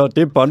fucking sjovt.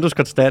 Det er Bondos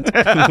konstant.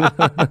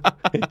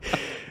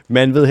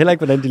 Man ved heller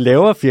ikke, hvordan de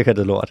laver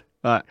firkantet lort.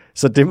 Nej.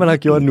 Så det, man har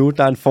gjort nu,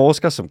 der er en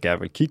forsker, som gerne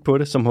vil kigge på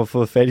det, som har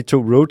fået fat i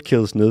 2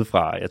 roadkills nede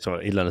fra, jeg tror,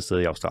 et eller andet sted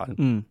i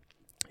Australien.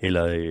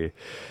 Eller,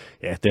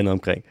 den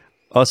omkring.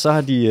 Og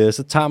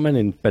så tager man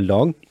en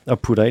ballon og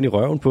putter ind i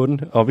røven på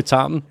den, op i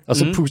tarmen, og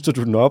så puster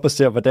du den op og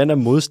ser, hvordan er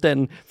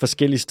modstanden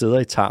forskellige steder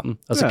i tarmen.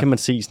 Og så kan man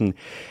se sådan,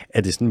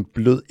 er det sådan en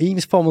blød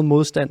ensformet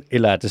modstand,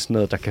 eller er det sådan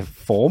noget, der kan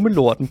forme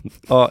lorten?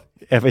 Og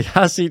hvad jeg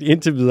har set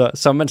indtil videre,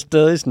 så er man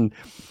stadig sådan,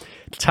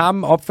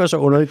 tarmen opfører sig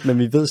underligt, men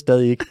vi ved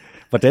stadig ikke,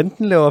 hvordan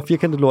den laver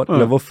firkantet lort,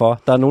 eller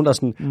hvorfor. Der er nogen, der er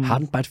sådan, har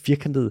den bare et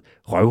firkantet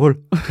røvhul?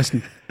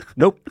 Sådan,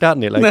 nope, der har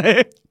den heller ikke.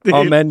 Nej, det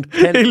er man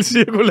kan, helt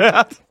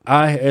cirkulært.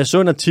 Jeg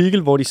så en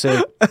artikel, hvor de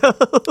sagde,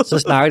 så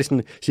snakker de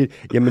sådan, siger,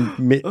 jamen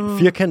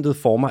firkantede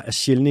former er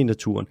sjældne i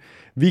naturen.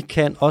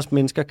 Os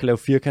mennesker kan lave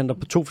firkanter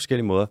på 2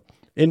 forskellige måder.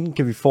 Enten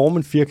kan vi forme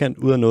en firkant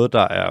ud af noget,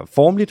 der er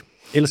formligt,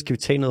 eller skal vi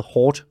tage noget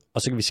hårdt,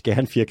 og så kan vi skære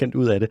en firkant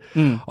ud af det.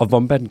 Og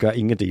wombatten gør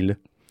ingen af delene.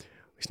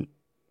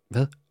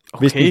 Hvad?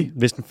 Okay.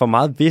 Hvis den får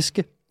meget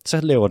væske,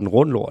 så laver den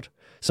rund lort.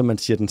 Så man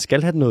siger, den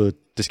skal have noget,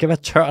 det skal være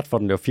tørt, for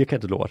den laver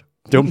firkantet lort.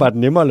 Det er jo bare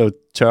nemmere at lave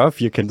tørre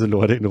firkantet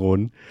lort end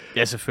runde.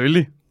 Ja,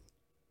 selvfølgelig.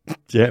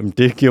 Ja, men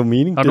det giver jo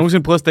mening. Har du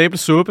nogensinde prøvet at stable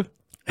suppe?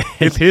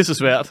 Det er pisse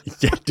svært.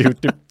 Ja,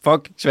 det er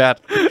fucking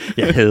svært.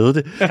 Jeg havde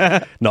det.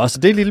 Nå, så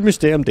det er et lille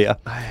mysterium der.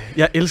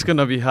 Jeg elsker,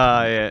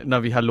 når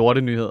vi har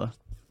lortenyheder.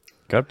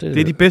 Gør det?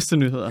 Det er de bedste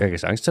nyheder. Jeg kan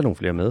sagtens tage nogle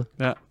flere med.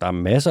 Ja. Der er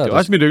masser af det. Er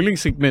også mit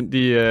yndlingssegment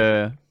i,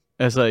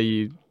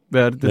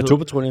 hvad er det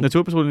Naturpatruljen.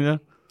 Naturpatruljen, ja.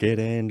 Get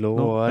in,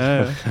 lort.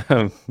 Ja.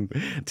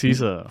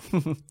 Teaser.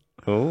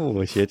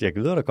 Shit, jeg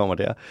gider, der kommer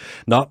der.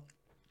 Nå,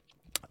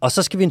 og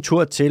så skal vi en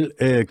tur til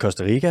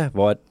Costa Rica,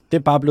 hvor det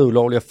er bare blevet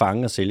ulovligt at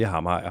fange og sælge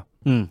hammerhajer.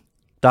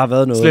 Der har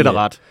været noget slet og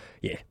ret.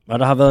 Ja, og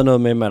der har været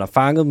noget med, at man har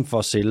fanget dem for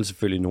at sælge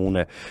selvfølgelig nogle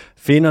af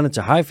finnerne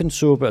til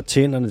hajfinsuppe og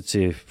tænderne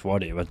til,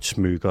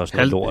 smykker og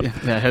sådan noget lort.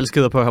 Ja,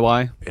 halskæder på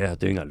Hawaii. Ja, det er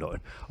ikke engang løgn.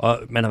 Og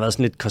man har været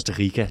sådan lidt Costa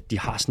Rica, de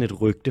har sådan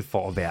et rygte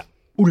for at være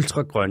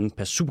ultragrønne,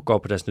 passe super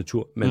godt på deres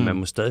natur, men man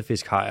må stadig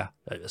fiske hajer.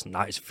 Sådan,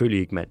 nej,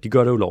 selvfølgelig ikke, mand. De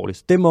gør det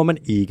ulovligt. Det må man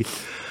ikke.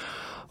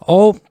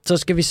 Og så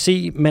skal vi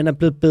se, man er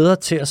blevet bedre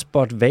til at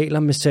spotte hvaler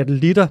med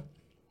satellitter.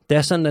 Det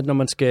er sådan, at når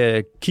man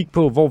skal kigge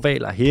på, hvor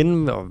hvaler er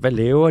henne, og hvad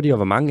laver de, og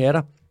hvor mange er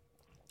der,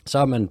 så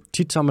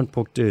har man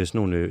brugt sådan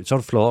nogle, så har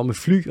du flået over med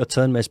fly og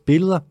taget en masse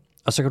billeder,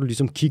 og så kan du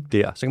ligesom kigge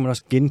der. Så kan man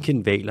også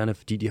genkende hvalerne,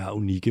 fordi de har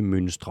unikke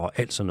mønstre og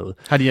alt sådan noget.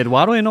 Har de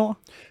Eduardo indover?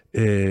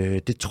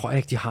 Det tror jeg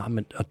ikke, de har,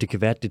 men, og det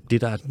kan være, at det er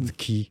det, der er the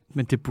key.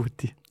 Men det burde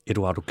de.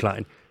 Eduardo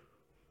Klein.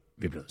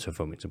 Vi bliver nødt til at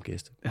få ham ind som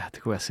gæst. Ja,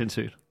 det kunne være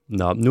sindssygt.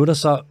 Nå, nu er der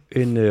så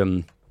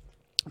en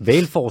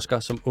hvalforsker,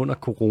 som under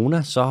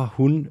corona, så har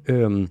hun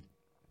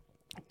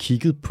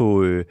kigget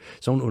på,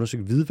 så hun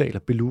undersøgt hvidhvaler,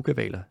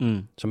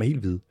 beluga-hvaler, som er helt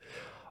hvide.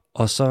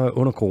 Og så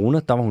under corona,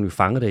 der var hun jo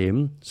fanget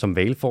derhjemme som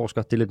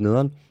hvalforsker. Det er lidt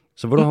nederen.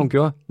 Så ved du, hvad hun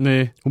gjorde?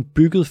 Nej. Hun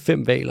byggede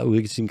 5 hvaler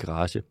ude i sin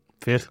garage.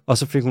 Fedt. Og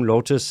så fik hun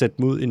lov til at sætte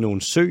dem ud i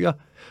nogle søer,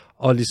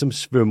 og ligesom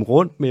svømme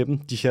rundt med dem,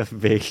 de her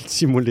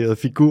hvalsimulerede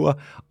figurer,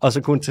 og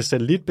så kunne hun tage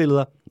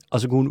satellitbilleder, og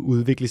så kunne hun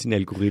udvikle sin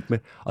algoritme,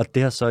 og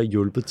det har så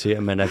hjulpet til,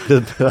 at man er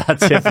blevet bedre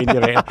til at finde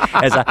hvaler.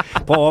 Altså,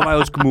 prøv at overveje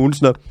hos kommunen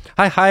sådan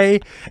noget. Hej,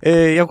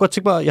 jeg kunne godt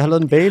tænke mig, jeg har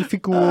lavet en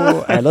hvalfigur,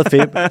 jeg har lavet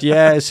 5, de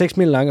er 6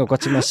 mil lange, og jeg kunne godt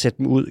tænke mig at sætte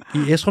dem ud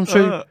i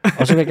Esrumsø,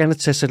 og så vil jeg gerne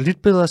tage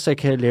satellitbilleder, så jeg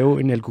kan lave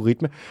en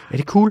algoritme. Er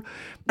det cool?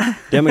 Det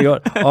har man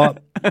gjort, og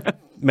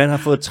man har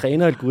fået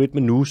trænet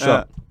algoritmen nu,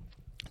 så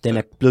den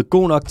er blevet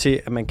god nok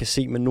til, at man kan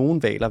se med nogle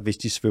hvaler, hvis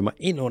de svømmer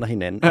ind under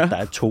hinanden, at der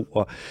er 2.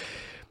 Og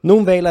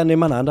nogle hvaler er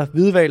nemmere end andre.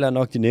 Hvidhvaler er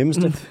nok de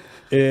nemmeste.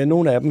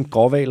 Nogle af dem,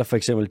 gråhvaler for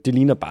eksempel, det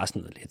ligner bare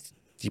sådan noget lidt.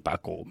 De er bare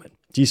grå, men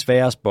de er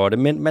svære at spotte.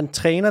 Men man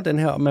træner den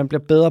her, og man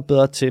bliver bedre og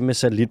bedre til med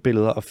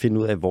satellitbilleder at finde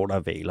ud af, hvor der er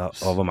hvaler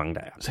og hvor mange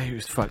der er.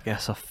 Seriøst, folk er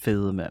så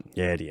fede, mand.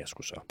 Ja, det er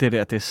sgu så.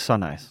 Det er så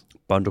nice.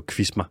 Bondo,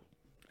 quiz mig.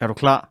 Er du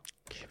klar?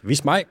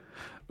 Vis mig.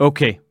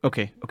 Okay.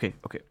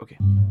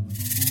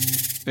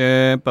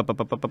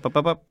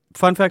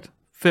 Fun fact.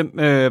 5,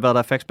 hvad der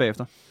er facts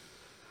bagefter.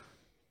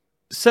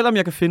 Selvom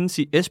jeg kan findes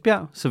i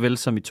Esbjerg, såvel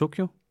som i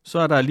Tokyo, så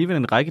er der alligevel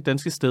en række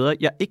danske steder,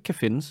 jeg ikke kan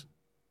findes.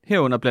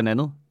 Herunder blandt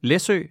andet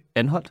Læsø,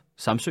 Anholt,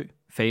 Samsø,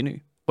 Fanø,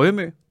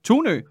 Rømø,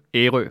 Tunø,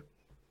 Ærø.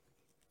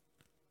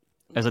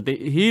 Altså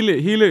det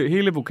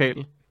hele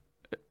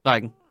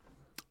vokalrækken.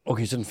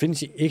 Okay, så den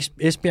findes i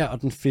Esbjerg,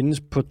 og den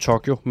findes på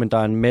Tokyo, men der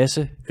er en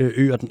masse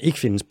øer, den ikke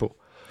findes på.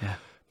 Ja.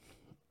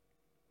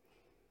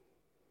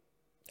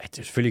 Ja, det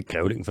er selvfølgelig ikke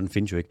grævlingen, for den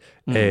findes jo ikke.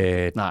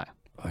 Nej.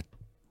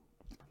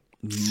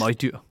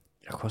 Møgdyr.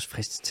 Jeg kunne også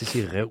friste til at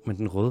sige rev, men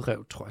den røde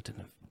rev, tror jeg, den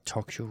er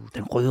Tokyo.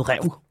 Den røde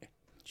rev?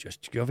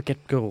 Jeg vil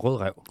gætte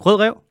rød rev. Rød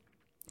rev?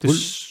 Det er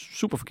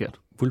super forkert.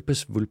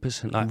 Vulpes.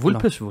 Nej,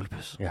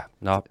 Vulpes.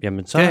 Ja,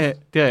 jamen så...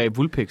 Det er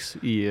Vulpix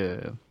i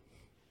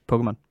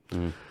Pokémon.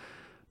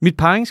 Mit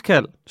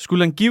paringskald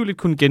skulle angiveligt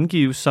kunne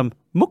gengives som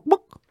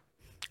muk-muk.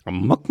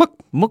 Muk-muk.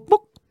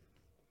 Muk-muk.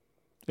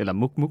 Eller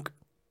muk-muk.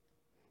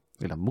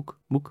 Eller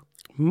muk-muk.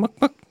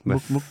 Muk-muk. Hvad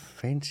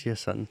fanden siger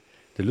sådan?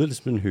 Det lyder lidt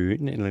som en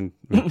høne, eller en,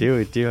 men det er jo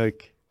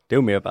ikke... Det er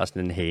jo mere bare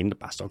sådan en hane, der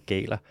bare står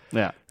galer.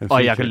 Ja,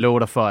 og jeg kan love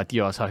dig for, at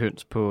de også har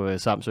høns på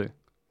Samsø.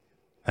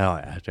 Ja,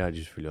 det har de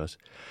selvfølgelig også.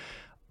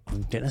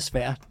 Den er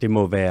svær. Det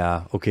må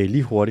være... Okay,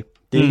 lige hurtigt.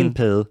 Det er ikke en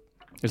padde.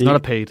 It's not a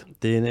paid.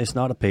 It's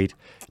not a paid.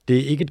 Det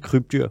er ikke et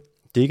krybdyr.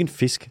 Det er ikke en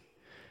fisk.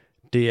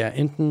 Det er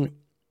enten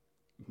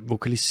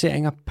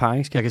vokaliseringer,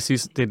 paringsskab. Jeg kan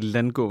sige, det er et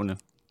landgående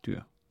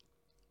dyr.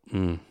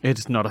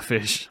 It's not a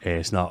fish.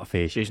 It's not a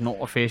fish. It's not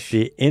a fish.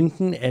 Det er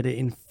enten er det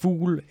en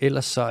fugl,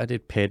 eller så er det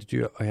et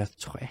pattedyr. Og jeg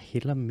tror, jeg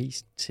hælder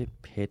mest til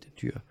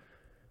pattedyr.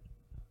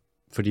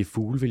 Fordi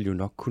fugle ville jo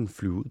nok kunne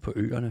flyve ud på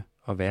øerne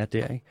og være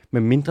der, ikke?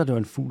 Men mindre det var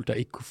en fugl, der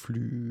ikke kunne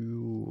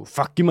flyve.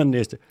 Fuck, giv mig den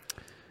næste.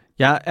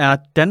 Jeg er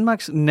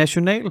Danmarks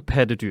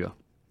nationalpattedyr.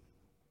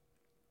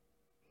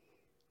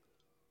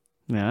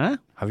 Ja.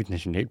 Har vi et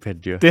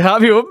nationalpattedyr? Det har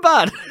vi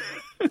åbenbart.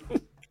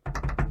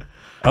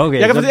 Okay,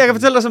 Jeg kan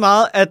fortælle dig så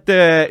meget, at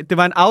det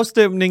var en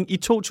afstemning i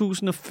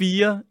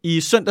 2004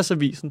 i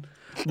Søndagsavisen,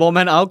 hvor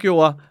man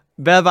afgjorde,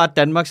 hvad var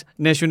Danmarks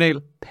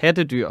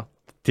nationalpattedyr.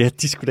 Det er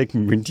de sgu da ikke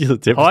myndighed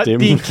til at Hold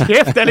bestemme. din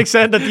kæft,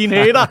 Alexander, din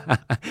hater.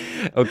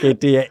 Okay,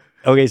 det er...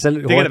 Okay, så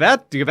Det kan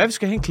være, at vi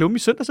skal have en klumme i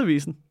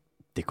Søndagsavisen.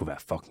 Det kunne være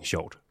fucking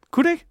sjovt.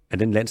 Kunne det ikke? Er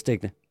den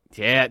landsdækkende?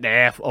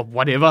 Ja, og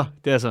whatever.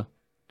 Det er altså...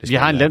 Vi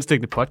har en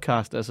landsdækkende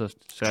podcast, altså...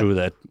 Så True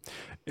that.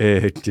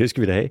 Det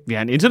skal vi da have. vi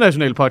har en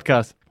international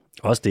podcast.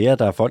 Også det, at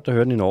der er folk, der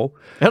hører den i Norge.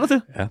 Er der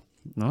det? Ja.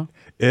 Nå.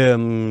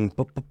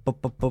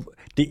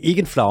 Det er ikke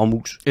en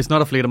flagermus. It's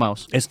not a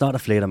fledermaus. It's not a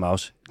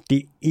flagermus. Det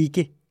er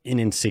ikke en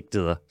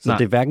insektæder. Så Nej.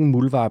 det er hverken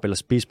muldvarp eller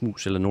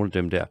spidsmus eller nogen af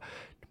dem der.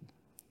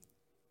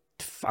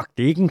 Fuck,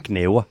 det er ikke en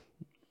gnæver.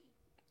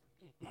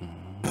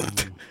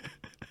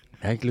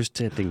 Jeg har ikke lyst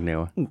til, at det er en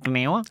gnæver.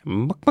 Gnæver.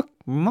 Muk, muk.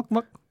 Muk,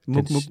 muk.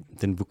 Muk, muk.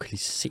 Den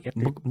vokaliserer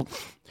det. Muk, muk.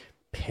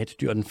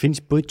 Pattedyr. Den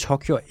findes både i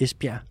Tokyo og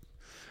Esbjerg.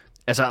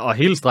 Altså, og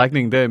hele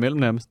strækningen derimellem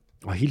nærmest.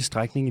 Og hele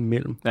strækningen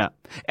imellem. Ja.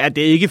 Er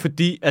det ikke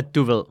fordi, at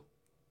du ved,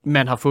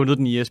 man har fundet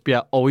den i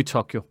Esbjerg og i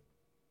Tokyo?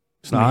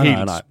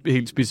 Sådan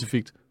helt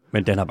specifikt.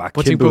 Men den har bare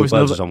Prøv at tænke kæmpe på, hvis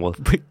noget udbredelsesområde.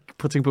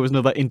 Prøv at tænke på, hvis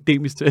noget var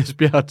endemisk til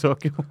Esbjerg og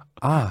Tokyo.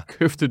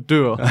 Køfte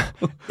dør.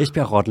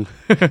 Esbjerg-rotten.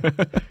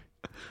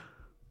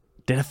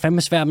 Den er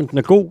fandme svær, men den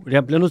er god.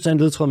 Jeg bliver nødt til at have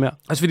en ledtråd mere.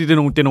 Altså fordi det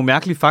er nogle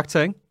mærkelige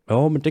fakta, ikke?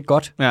 Jo, men det er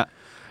godt. Ja.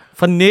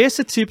 Fra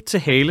næsetip til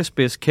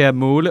halespids kan jeg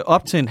måle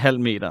op til 0,5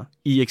 meter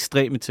i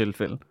ekstreme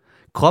tilfælde.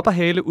 Krop og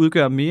hale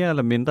udgør mere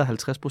eller mindre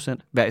 50%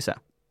 hver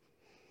især.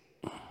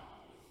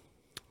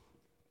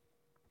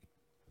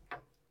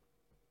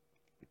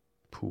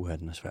 Puha,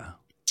 den er svær.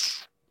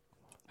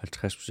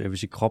 50%. Jeg vil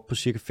sige krop på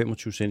cirka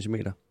 25 cm.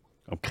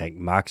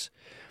 Omkring max.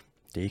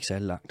 Det er ikke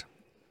særlig langt.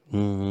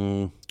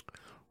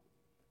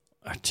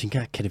 Jeg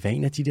tænker, kan det være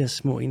en af de der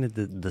små, en af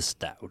the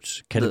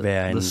stouts? Kan det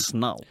være the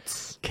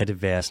snouts. Kan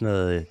det være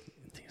sådan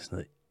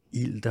noget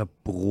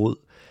ilderbrød,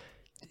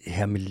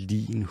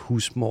 hermelin,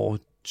 husmor,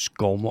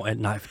 skovmor,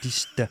 nej, fordi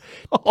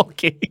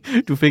Okay,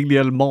 du fik lige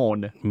alle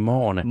morgene.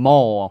 morgerne.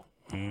 Mor.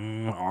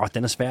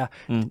 Den er svær.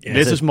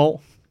 Læses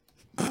mor.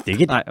 Det er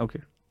ikke Nej, okay.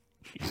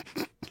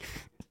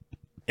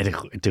 Er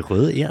det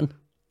røde æren?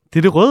 Det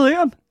er det røde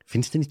æren.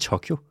 Findes den i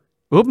Tokyo?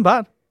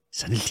 Åbenbart.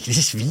 Sådan en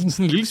lille svin.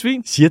 Sådan en lille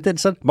svin. Siger den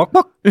sådan, mok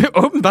mok?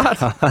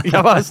 Åbenbart.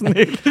 Jeg var sådan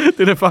helt...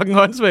 Det er fucking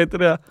håndsvagt, det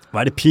der.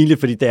 Var det pinligt,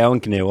 fordi det er jo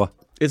en gnæver.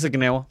 It's a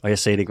gnæver. Og jeg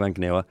sagde, det ikke var en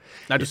gnæver.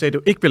 Nej, du sagde,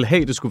 du ikke ville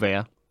have, det skulle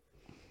være.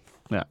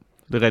 Ja,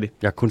 det er rigtigt.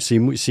 Jeg er kun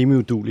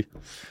semi-udulig.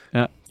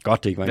 Ja.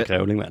 Godt, det ikke var en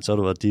grævling, mand. Så har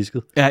du været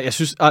disket. Ja, jeg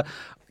synes...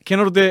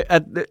 Kender du det,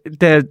 at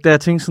da jeg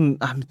tænkte sådan,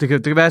 det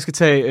kan være, jeg skal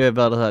tage,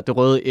 det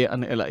røde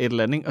æren eller et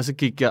eller andet, ikke? Og så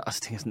gik jeg, og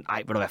så tænkte jeg sådan, ej,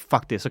 ved du hvad,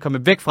 fuck det. Så kom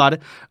jeg væk fra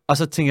det, og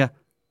så tænkte jeg,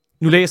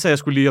 nu læser jeg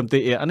skulle lige om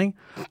det æren, ikke?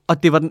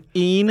 Og det var den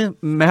ene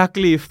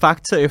mærkelige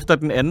fakta efter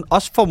den anden.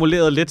 Også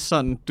formuleret lidt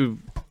sådan,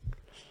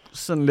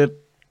 sådan lidt,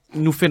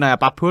 nu finder jeg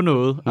bare på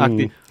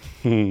noget-agtigt.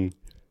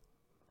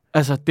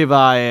 Altså, det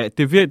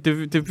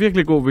er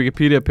virkelig god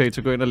Wikipedia-page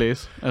at gå ind og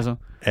læse. Altså.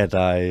 Er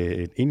der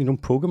egentlig nogle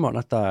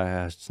Pokémoner, der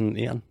er sådan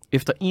æren?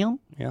 Efter æren?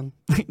 Æren?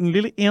 En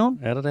lille æren?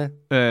 Er der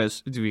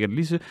det? Vi kan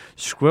lige se.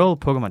 Squirrel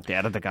Pokémon, det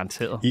er der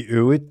garanteret. I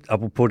øvrigt,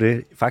 apropos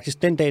det,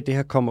 faktisk den dag, det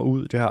her kommer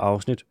ud, det her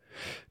afsnit,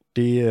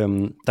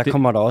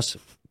 kommer der også...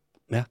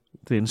 Ja.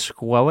 Det er en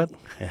squirrel.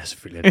 Ja,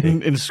 selvfølgelig er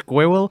det. En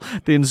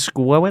squirrel. Det er en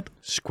squirrel.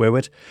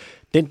 Squirrel.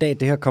 Den dag,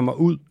 det her kommer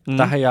ud,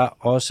 der har jeg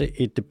også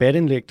et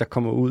debatindlæg, der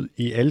kommer ud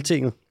i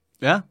Altinget,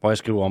 hvor jeg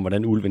skriver om,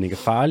 hvordan ulven ikke er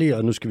farlig,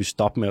 og nu skal vi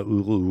stoppe med at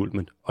udrydde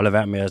ulven, og lade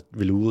være med at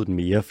ville udrydde den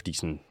mere, fordi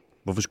sådan,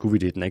 hvorfor skulle vi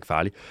det, den er ikke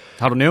farlig.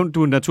 Har du nævnt,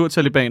 du er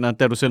naturtalibaner,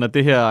 da du sender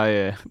det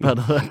her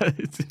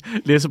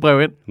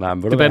læsebrev ind? Nej,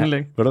 men ved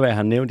du hvad jeg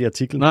har nævnt i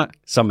artiklen? Nej.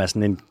 Som er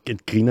sådan en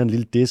griner, en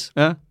lille diss.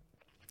 Ja.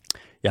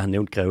 Jeg har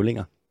nævnt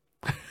grævlinger.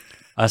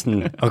 Og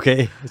sådan,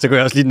 okay, så kan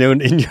jeg også lige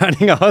nævne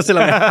indjørninger også,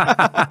 eller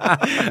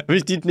hvad?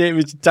 hvis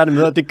de tager det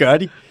med, og det gør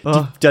de. De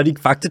har de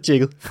ikke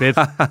faktatjekket. Fedt.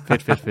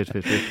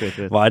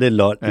 Hvor er det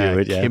lol.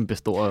 Ja, kæmpe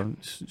stor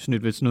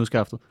snydt ved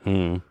snudskaftet.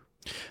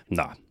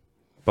 Nå,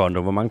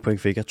 Bondo, hvor mange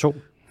point fik jeg? 2?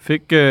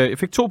 Jeg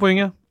fik 2 point,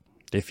 ja.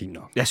 Det er fint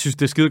nok. Jeg synes,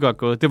 det er skide godt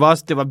gået. Det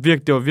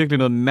var virkelig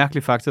noget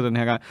mærkeligt fakta den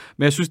her gang.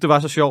 Men jeg synes, det var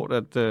så sjovt,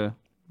 at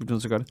vi blev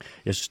nødt til at gøre det.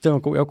 Jeg synes, det var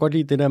godt. Jeg kunne godt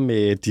lide det der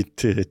med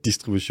dit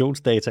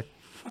distributionsdata.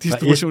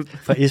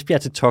 Fra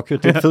Esbjerg til Tokyo,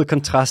 det er en fed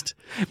kontrast.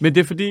 Men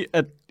det er fordi,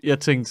 at jeg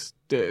tænkte,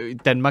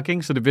 Danmark,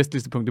 ikke? Så det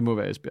vestligste punkt, det må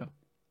være Esbjerg.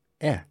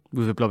 Ja.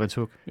 Ude ved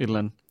Blåvandshuk, et eller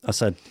andet. Og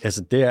så,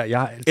 altså det er, jeg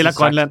har altid eller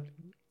Grønland.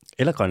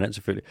 Eller Grønland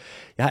selvfølgelig.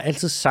 Jeg har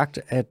altid sagt,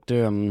 at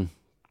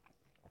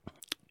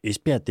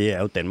Esbjerg, det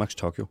er jo Danmarks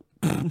Tokyo.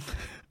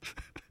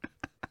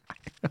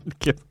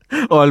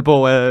 Og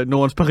Aalborg er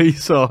Nordens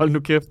Paris, og hold nu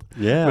kæft.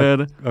 Ja, hvad er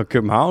det? Og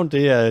København,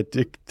 det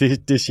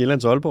er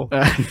Sjællands Aalborg.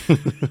 Ja.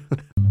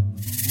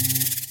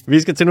 Vi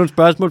skal til nogle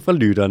spørgsmål fra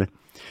lytterne.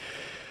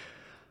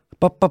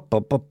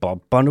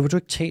 Nu vil du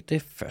ikke tage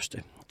det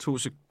første. 2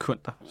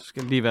 sekunder. Jeg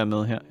skal lige være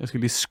med her. Jeg skal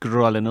lige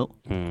scrolle ned.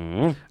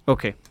 Mm.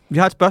 Okay. Vi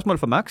har et spørgsmål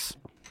fra Max.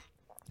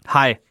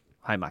 Hej.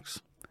 Hej Max.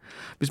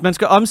 Hvis man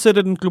skal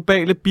omsætte den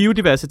globale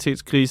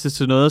biodiversitetskrise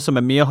til noget, som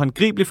er mere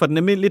håndgribeligt for den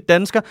almindelige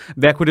dansker,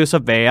 hvad kunne det så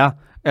være?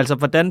 Altså,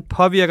 hvordan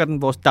påvirker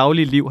den vores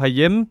daglige liv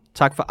herhjemme?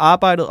 Tak for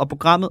arbejdet og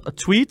programmet og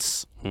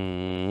tweets.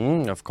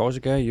 Of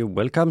course, you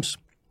welcome.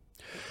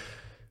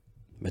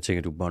 Hvad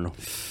tænker du, Bono?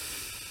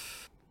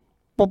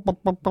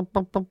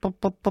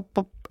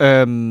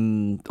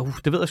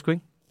 Det ved jeg sgu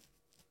ikke.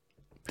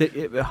 Det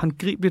er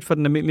håndgribeligt for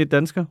den almindelige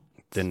dansker.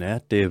 Det er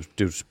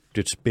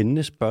et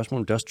spændende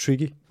spørgsmål. Det er også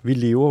tricky. Vi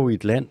lever jo i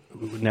et land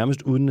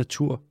nærmest uden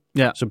natur.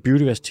 Ja. Så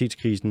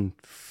biodiversitetskrisen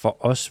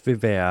for os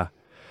vil være...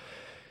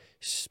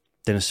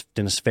 Den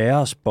er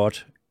sværere at spotte,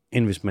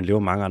 end hvis man lever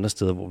mange andre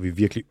steder, hvor vi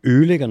virkelig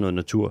ødelægger noget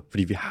natur,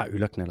 fordi vi har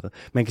ødelagt den allerede.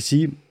 Man kan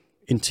sige,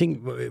 en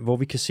ting, hvor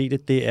vi kan se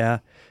det, det er,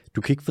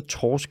 du kan ikke få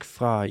torsk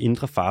fra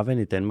indre farvand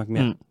i Danmark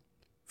mere,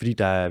 fordi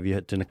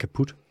den er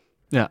kaput.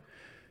 Ja.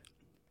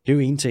 Det er jo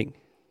en ting.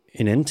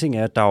 En anden ting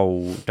er, at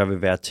der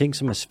vil være ting,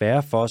 som er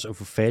svære for os at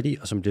få fat i,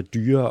 og som bliver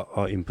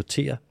dyrere at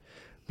importere.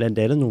 Blandt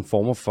andet nogle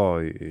former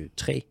for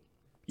træ,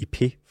 IP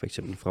for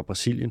eksempel fra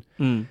Brasilien.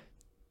 Mm.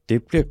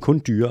 Det bliver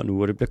kun dyrere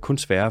nu, og det bliver kun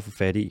sværere at få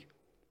fat i.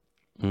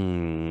 Nu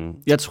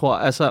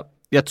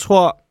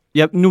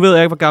ved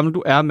jeg ikke, hvor gammel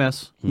du er,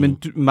 Mads,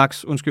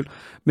 Max, undskyld.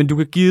 Men du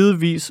kan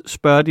givetvis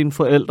spørge dine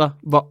forældre,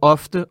 hvor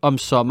ofte om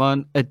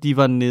sommeren, at de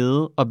var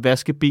nede og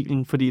vaske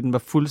bilen, fordi den var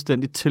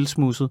fuldstændig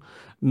tilsmudset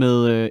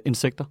med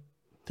insekter.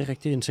 Det er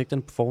rigtigt,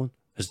 insekterne på forhånd.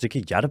 Altså det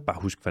kan jeg da bare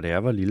huske, hvad det er,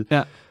 var lille.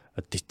 Ja.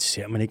 Og det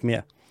ser man ikke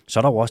mere. Så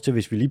er der jo også det,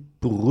 hvis vi lige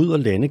bryder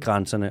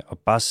landegrænserne og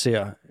bare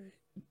ser...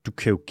 Du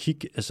kan jo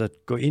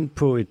gå ind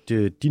på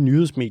de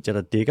nyhedsmedier,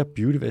 der dækker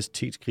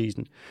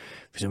biodiversitetskrisen.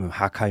 For eksempel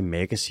Hakai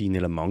Magazine,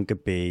 eller Manga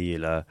Bay,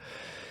 eller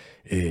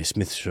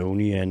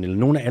Smithsonian, eller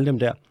nogle af alle dem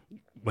der,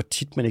 hvor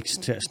tit man ikke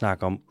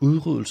snakker om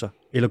udryddelser.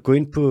 Eller gå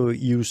ind på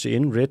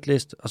IUCN Red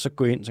List, og så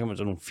gå ind, så kan man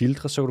så nogle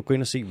filtre, så kan du gå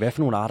ind og se, hvad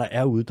for nogle arter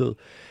er uddøde.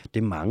 Det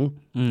er mange.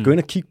 Gå ind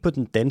og kig på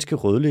den danske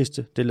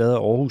rødliste, det er lavet af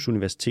Aarhus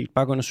Universitet.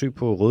 Bare gå ind og søg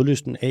på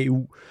rødlisten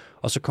AU,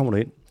 og så kommer du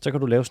ind. Så kan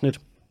du lave sådan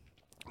et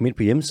ind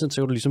på hjemmesiden,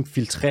 så kan du ligesom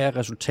filtrere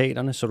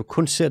resultaterne, så du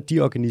kun ser de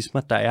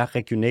organismer, der er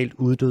regionalt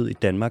uddøde i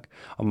Danmark.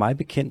 Og mig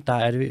bekendt, der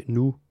er det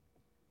nu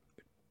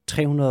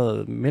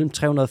mellem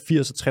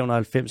 380 og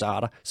 390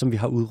 arter, som vi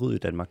har udryddet i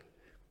Danmark,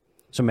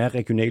 som er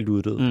regionalt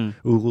udryddet.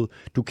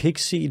 Du kan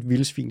ikke se et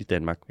vildsvin i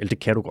Danmark, eller det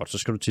kan du godt, så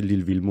skal du til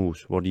Lille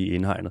Vildmose, hvor de er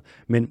indhegnet.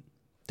 Men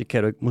det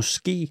kan du ikke.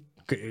 Måske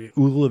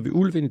udrydder vi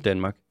ulven i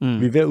Danmark.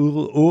 Vi er ved at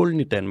udrydde ålen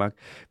i Danmark.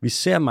 Vi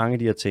ser mange af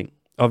de her ting,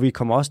 og vi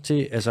kommer også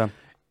til,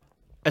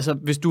 Altså,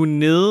 hvis du er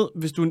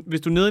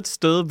nede et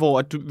sted, hvor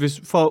at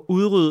for at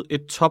udrydde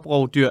et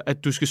toprovdyr,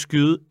 at du skal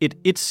skyde et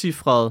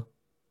etcifret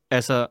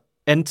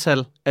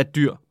antal af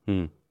dyr,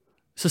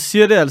 så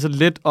siger det altså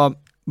lidt om,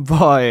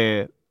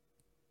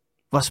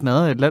 hvor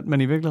smadret et land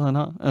man i virkeligheden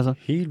har. Altså,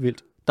 helt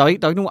vildt. Der er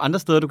ikke nogen andre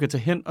steder, du kan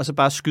tage hen, og så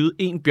bare skyde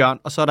en bjørn,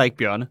 og så er der ikke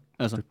bjørne.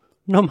 Altså.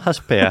 Nå, man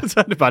spærre. Så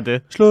er det bare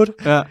det. Slut.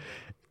 Ja.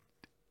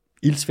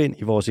 Ildsvind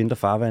i vores indre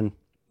farvand.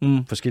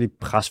 Forskellige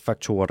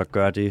presfaktorer, der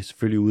gør det.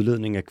 Selvfølgelig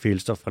udledning af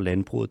kvælstof fra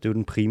landbruget, det er jo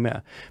den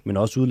primære. Men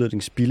også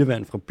udledning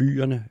spildevand fra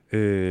byerne.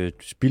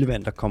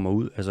 Spildevand, der kommer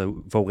ud. Altså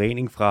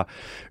forurening fra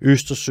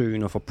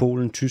Østersøen og fra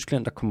Polen,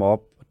 Tyskland, der kommer op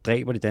og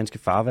dræber de danske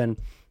farvand.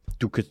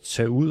 Du kan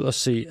tage ud og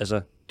se,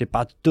 altså det er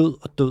bare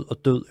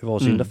død i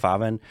vores indre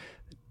farvand.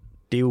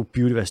 Det er jo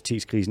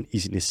biodiversitetskrisen i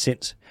sin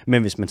essens.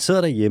 Men hvis man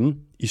sidder derhjemme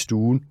i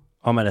stuen,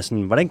 og man er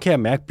sådan, hvordan kan jeg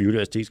mærke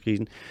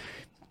biodiversitetskrisen?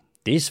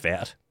 Det er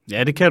svært.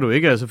 Ja, det kan du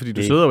ikke, altså, fordi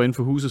du sidder jo inden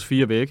for husets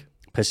 4 vægge.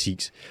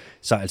 Præcis.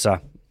 Så altså,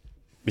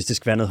 hvis det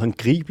skal være noget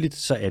håndgribeligt,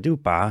 så er det jo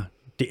bare,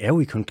 det er jo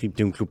ikke håndgribeligt,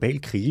 det er jo en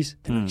global krise.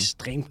 Den er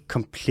ekstremt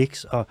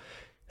kompleks, og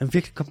den er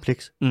virkelig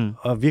kompleks,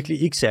 og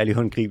virkelig ikke særlig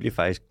håndgribelig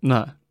faktisk.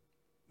 Nej.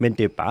 Men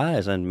det er bare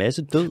altså en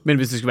masse død. Men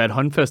hvis det skal være et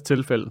håndfast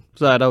tilfælde,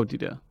 så er der jo de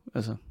der,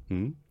 altså.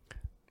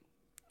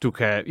 Du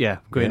kan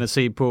gå ind og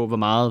se på, hvor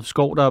meget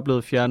skov, der er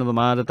blevet fjernet, hvor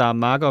meget der er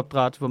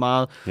markopdræt, hvor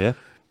meget... Ja.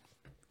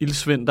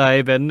 Ildsvind, der er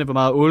i vandene, hvor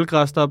meget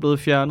ålegræs, der er blevet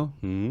fjernet.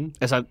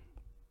 Altså,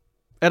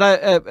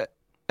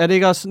 er det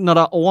ikke også, når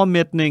der er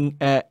overmætning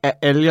af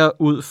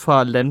alger ud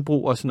fra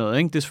landbrug og sådan noget,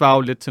 ikke? Det svarer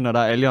jo lidt til, når der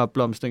er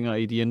algeopblomstringer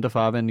i de indre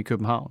farvande i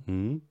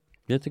København.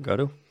 Ja, det gør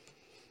det jo.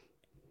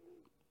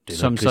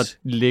 Som så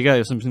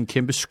ligger som sådan en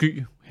kæmpe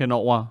sky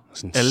henover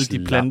alle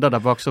de planter, der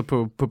vokser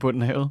på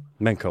bunden af havet.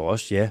 Man kan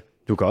også,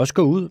 du kan også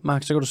gå ud,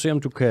 Mark, så kan du se,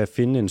 om du kan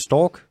finde en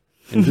stork,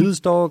 en hvid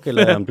stork,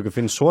 eller om du kan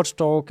finde en sort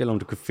stork, eller om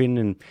du kan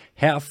finde en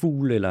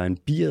hærfugl, eller en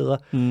biæder.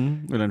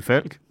 Eller en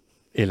falk.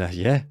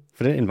 Eller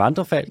for en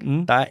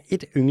vandrefalk. Der er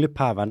et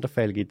ynglepar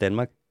vandrefalke i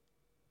Danmark.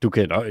 Du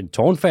kan en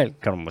tårnfald,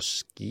 kan du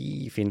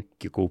måske finde,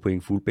 give gode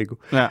point, fuglebækko.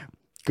 Ja.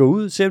 Gå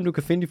ud, se om du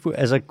kan finde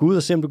gå ud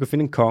og se om du kan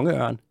finde en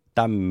kongeørn.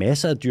 Der er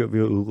masser af dyr, vi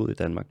har udryddet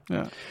i Danmark.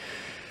 Ja.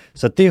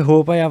 Så det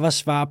håber jeg var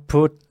svar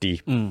på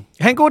det.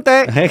 Ha' en god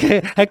dag.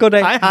 Ha' en god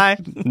dag. Hej.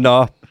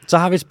 Nå, så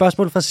har vi et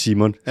spørgsmål fra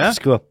Simon. Ja. Han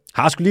skriver,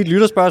 har sgu lige et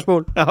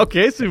lytterspørgsmål. Ja,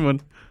 okay,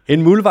 Simon.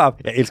 En muldvarp.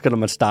 Jeg elsker, når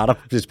man starter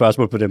et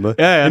spørgsmål på den måde.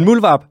 Ja. En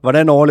muldvarp.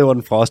 Hvordan overlever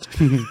den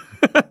frost?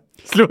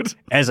 Slut.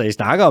 Altså, I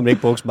snakker om, den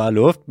ikke bruger så meget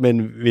luft, men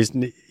hvis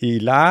den i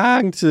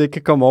lang tid ikke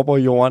kan komme op over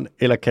jorden,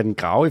 eller kan den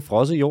grave i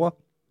frosset jord,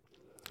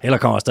 eller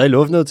kommer der stadig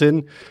luft ned til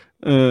den,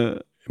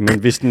 men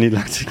hvis den i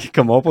lang tid kan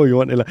komme op over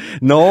jorden,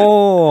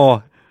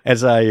 eller...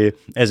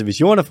 Altså,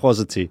 hvis jorden er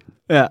frosset til,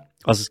 Ja.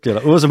 og så skal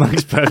der så mange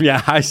spørgsmål.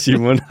 Ja, hej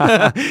Simon.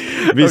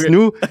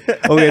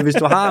 Hvis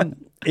du har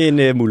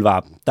en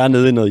muldvarp, der er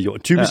nede i noget jord,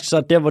 typisk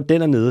så der, hvor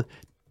den er nede,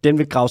 den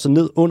vil grave sig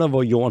ned under,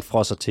 hvor jorden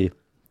frosser til.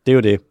 Det er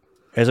jo det.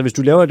 Altså, hvis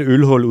du laver et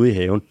ølhul ude i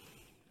haven,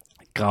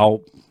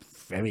 grav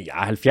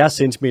 70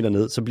 cm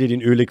ned, så bliver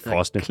din øl ikke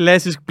frosne.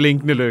 Klassisk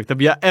blinkende lygter.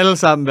 Vi har alle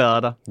sammen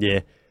været der. Ja.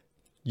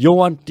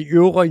 Jorden, de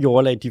øvre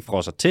jordlag, de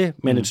frosser til,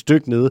 men et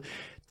stykke nede,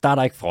 der er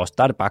der ikke frost,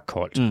 der er det bare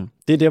koldt.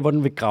 Det er der, hvor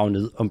den vil grave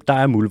ned. Om der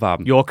er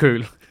muldvarpen.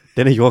 Jordkøl.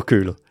 Den er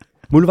jordkølet.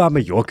 Muldvarpen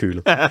er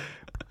jordkølet.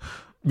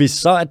 Hvis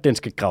så, at den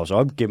skal grave sig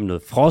op gennem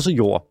noget frosset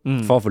jord,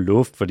 for at få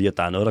luft, fordi at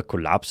der er noget, der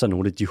kollapser,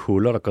 nogle af de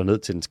huller, der går ned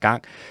til dens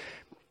gang,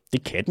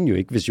 det kan den jo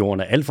ikke, hvis jorden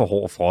er alt for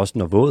hård,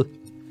 frossen og våd.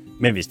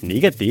 Men hvis den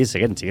ikke er det, så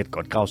kan den sikkert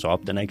godt grave sig op.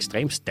 Den er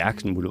ekstremt stærk,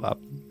 sådan en muldvarp.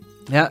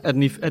 Ja,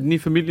 er den i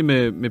familie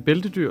med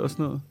bæltedyr og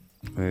sådan noget?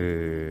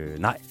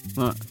 Nej.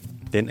 Nej.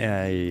 Det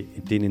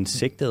er en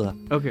insektæder.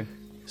 Okay.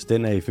 Så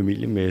den er i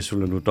familie med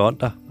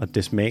solenodonter og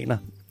desmaner.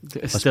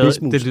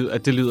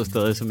 Det lyder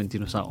stadig som en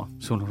dinosaur.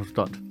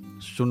 Solenodont.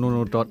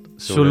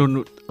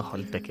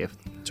 Hold da kæft.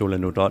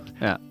 Solenodont.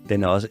 Ja.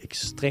 Den er også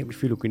ekstremt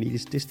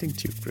fylogenetisk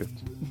distinktiv.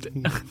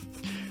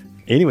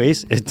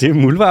 Anyways, det er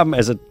muldvarpen.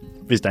 Altså,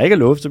 hvis der ikke er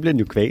luft, så bliver den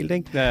jo kvalt,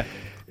 ikke?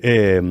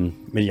 Ja.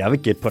 Men jeg vil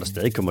gætte på, at der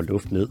stadig kommer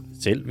luft ned,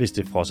 selv hvis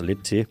det frosser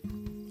lidt til.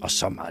 Og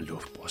så meget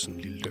luft bruger sådan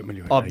en lille dømmel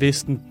jo. Og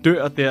hvis den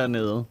dør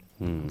dernede,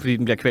 fordi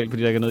den bliver kvalt,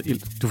 fordi der ikke er noget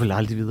ilt, du vil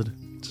aldrig vide det.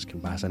 Så skal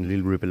den bare have sådan en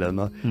lille ribbelade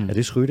med. Er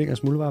det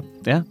Schrödingers muldvarp?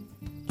 Ja.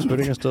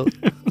 Schrödingers død.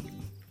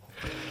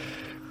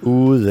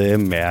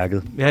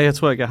 Udmærket. Ja, jeg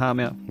tror ikke, jeg har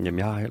mere. Jamen,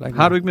 jeg har heller ikke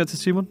Har du ikke mere til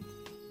Simon?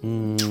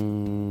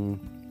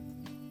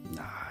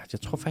 Nej,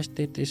 jeg tror faktisk,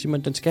 det er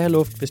Simon. Den skal have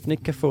luft. Hvis den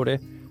ikke kan få det,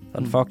 så er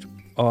den fucked.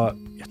 Og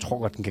jeg tror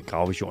godt, den kan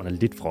grave, hvis jorden er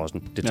lidt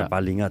frossen. Det tager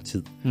bare længere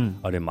tid,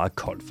 og det er meget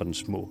koldt for den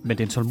små Men det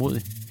er en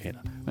tålmodig. hænder.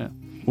 Ja.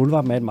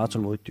 Muldvarpen er et meget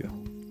tålmodigt dyr.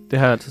 Det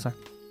har jeg altid sagt.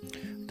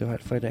 Det var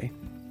alt for i dag.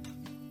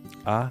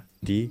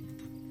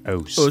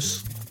 Adios.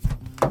 Os.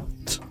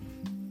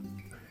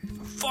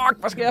 Fuck,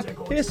 hvor skal jeg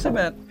pisse,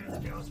 mand?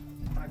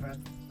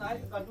 Nej,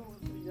 rend ud,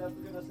 fordi jeg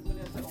begynder at sætte den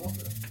her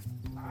overført.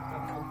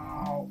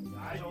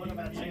 Nej, så vil der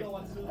være 10 over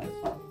tid.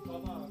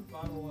 Kommer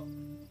kvart over.